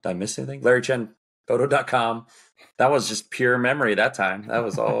 Did I miss anything? LarryChenPhoto.com. That was just pure memory that time. That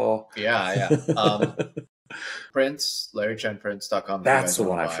was all. Yeah. Prints, LarryChenPrints.com. That's the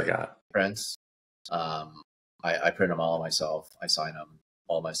one I forgot. Prints. I print them all myself. I sign them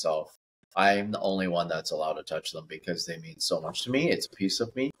all myself. I'm the only one that's allowed to touch them because they mean so much to me. It's a piece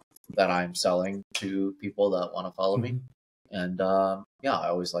of me that I'm selling to people that want to follow me. And I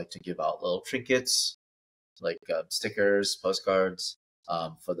always like to give out little trinkets like stickers, postcards.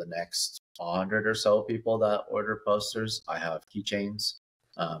 For the next 100 or so people that order posters, I have keychains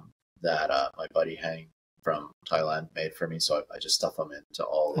that my buddy Hang from Thailand made for me. So I just stuff them into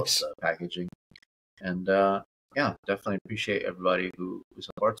all of the packaging. And definitely appreciate everybody who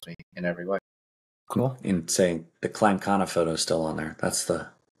supports me in every way. Cool. In saying the Klein Kana photo is still on there. That's the.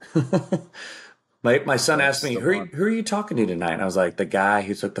 My son asked me, who are you talking to tonight? And I was like, the guy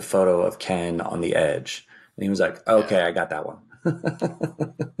who took the photo of Ken on the edge. And he was like, okay, I got that one.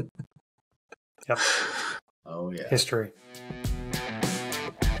 Yep. Oh, yeah. History.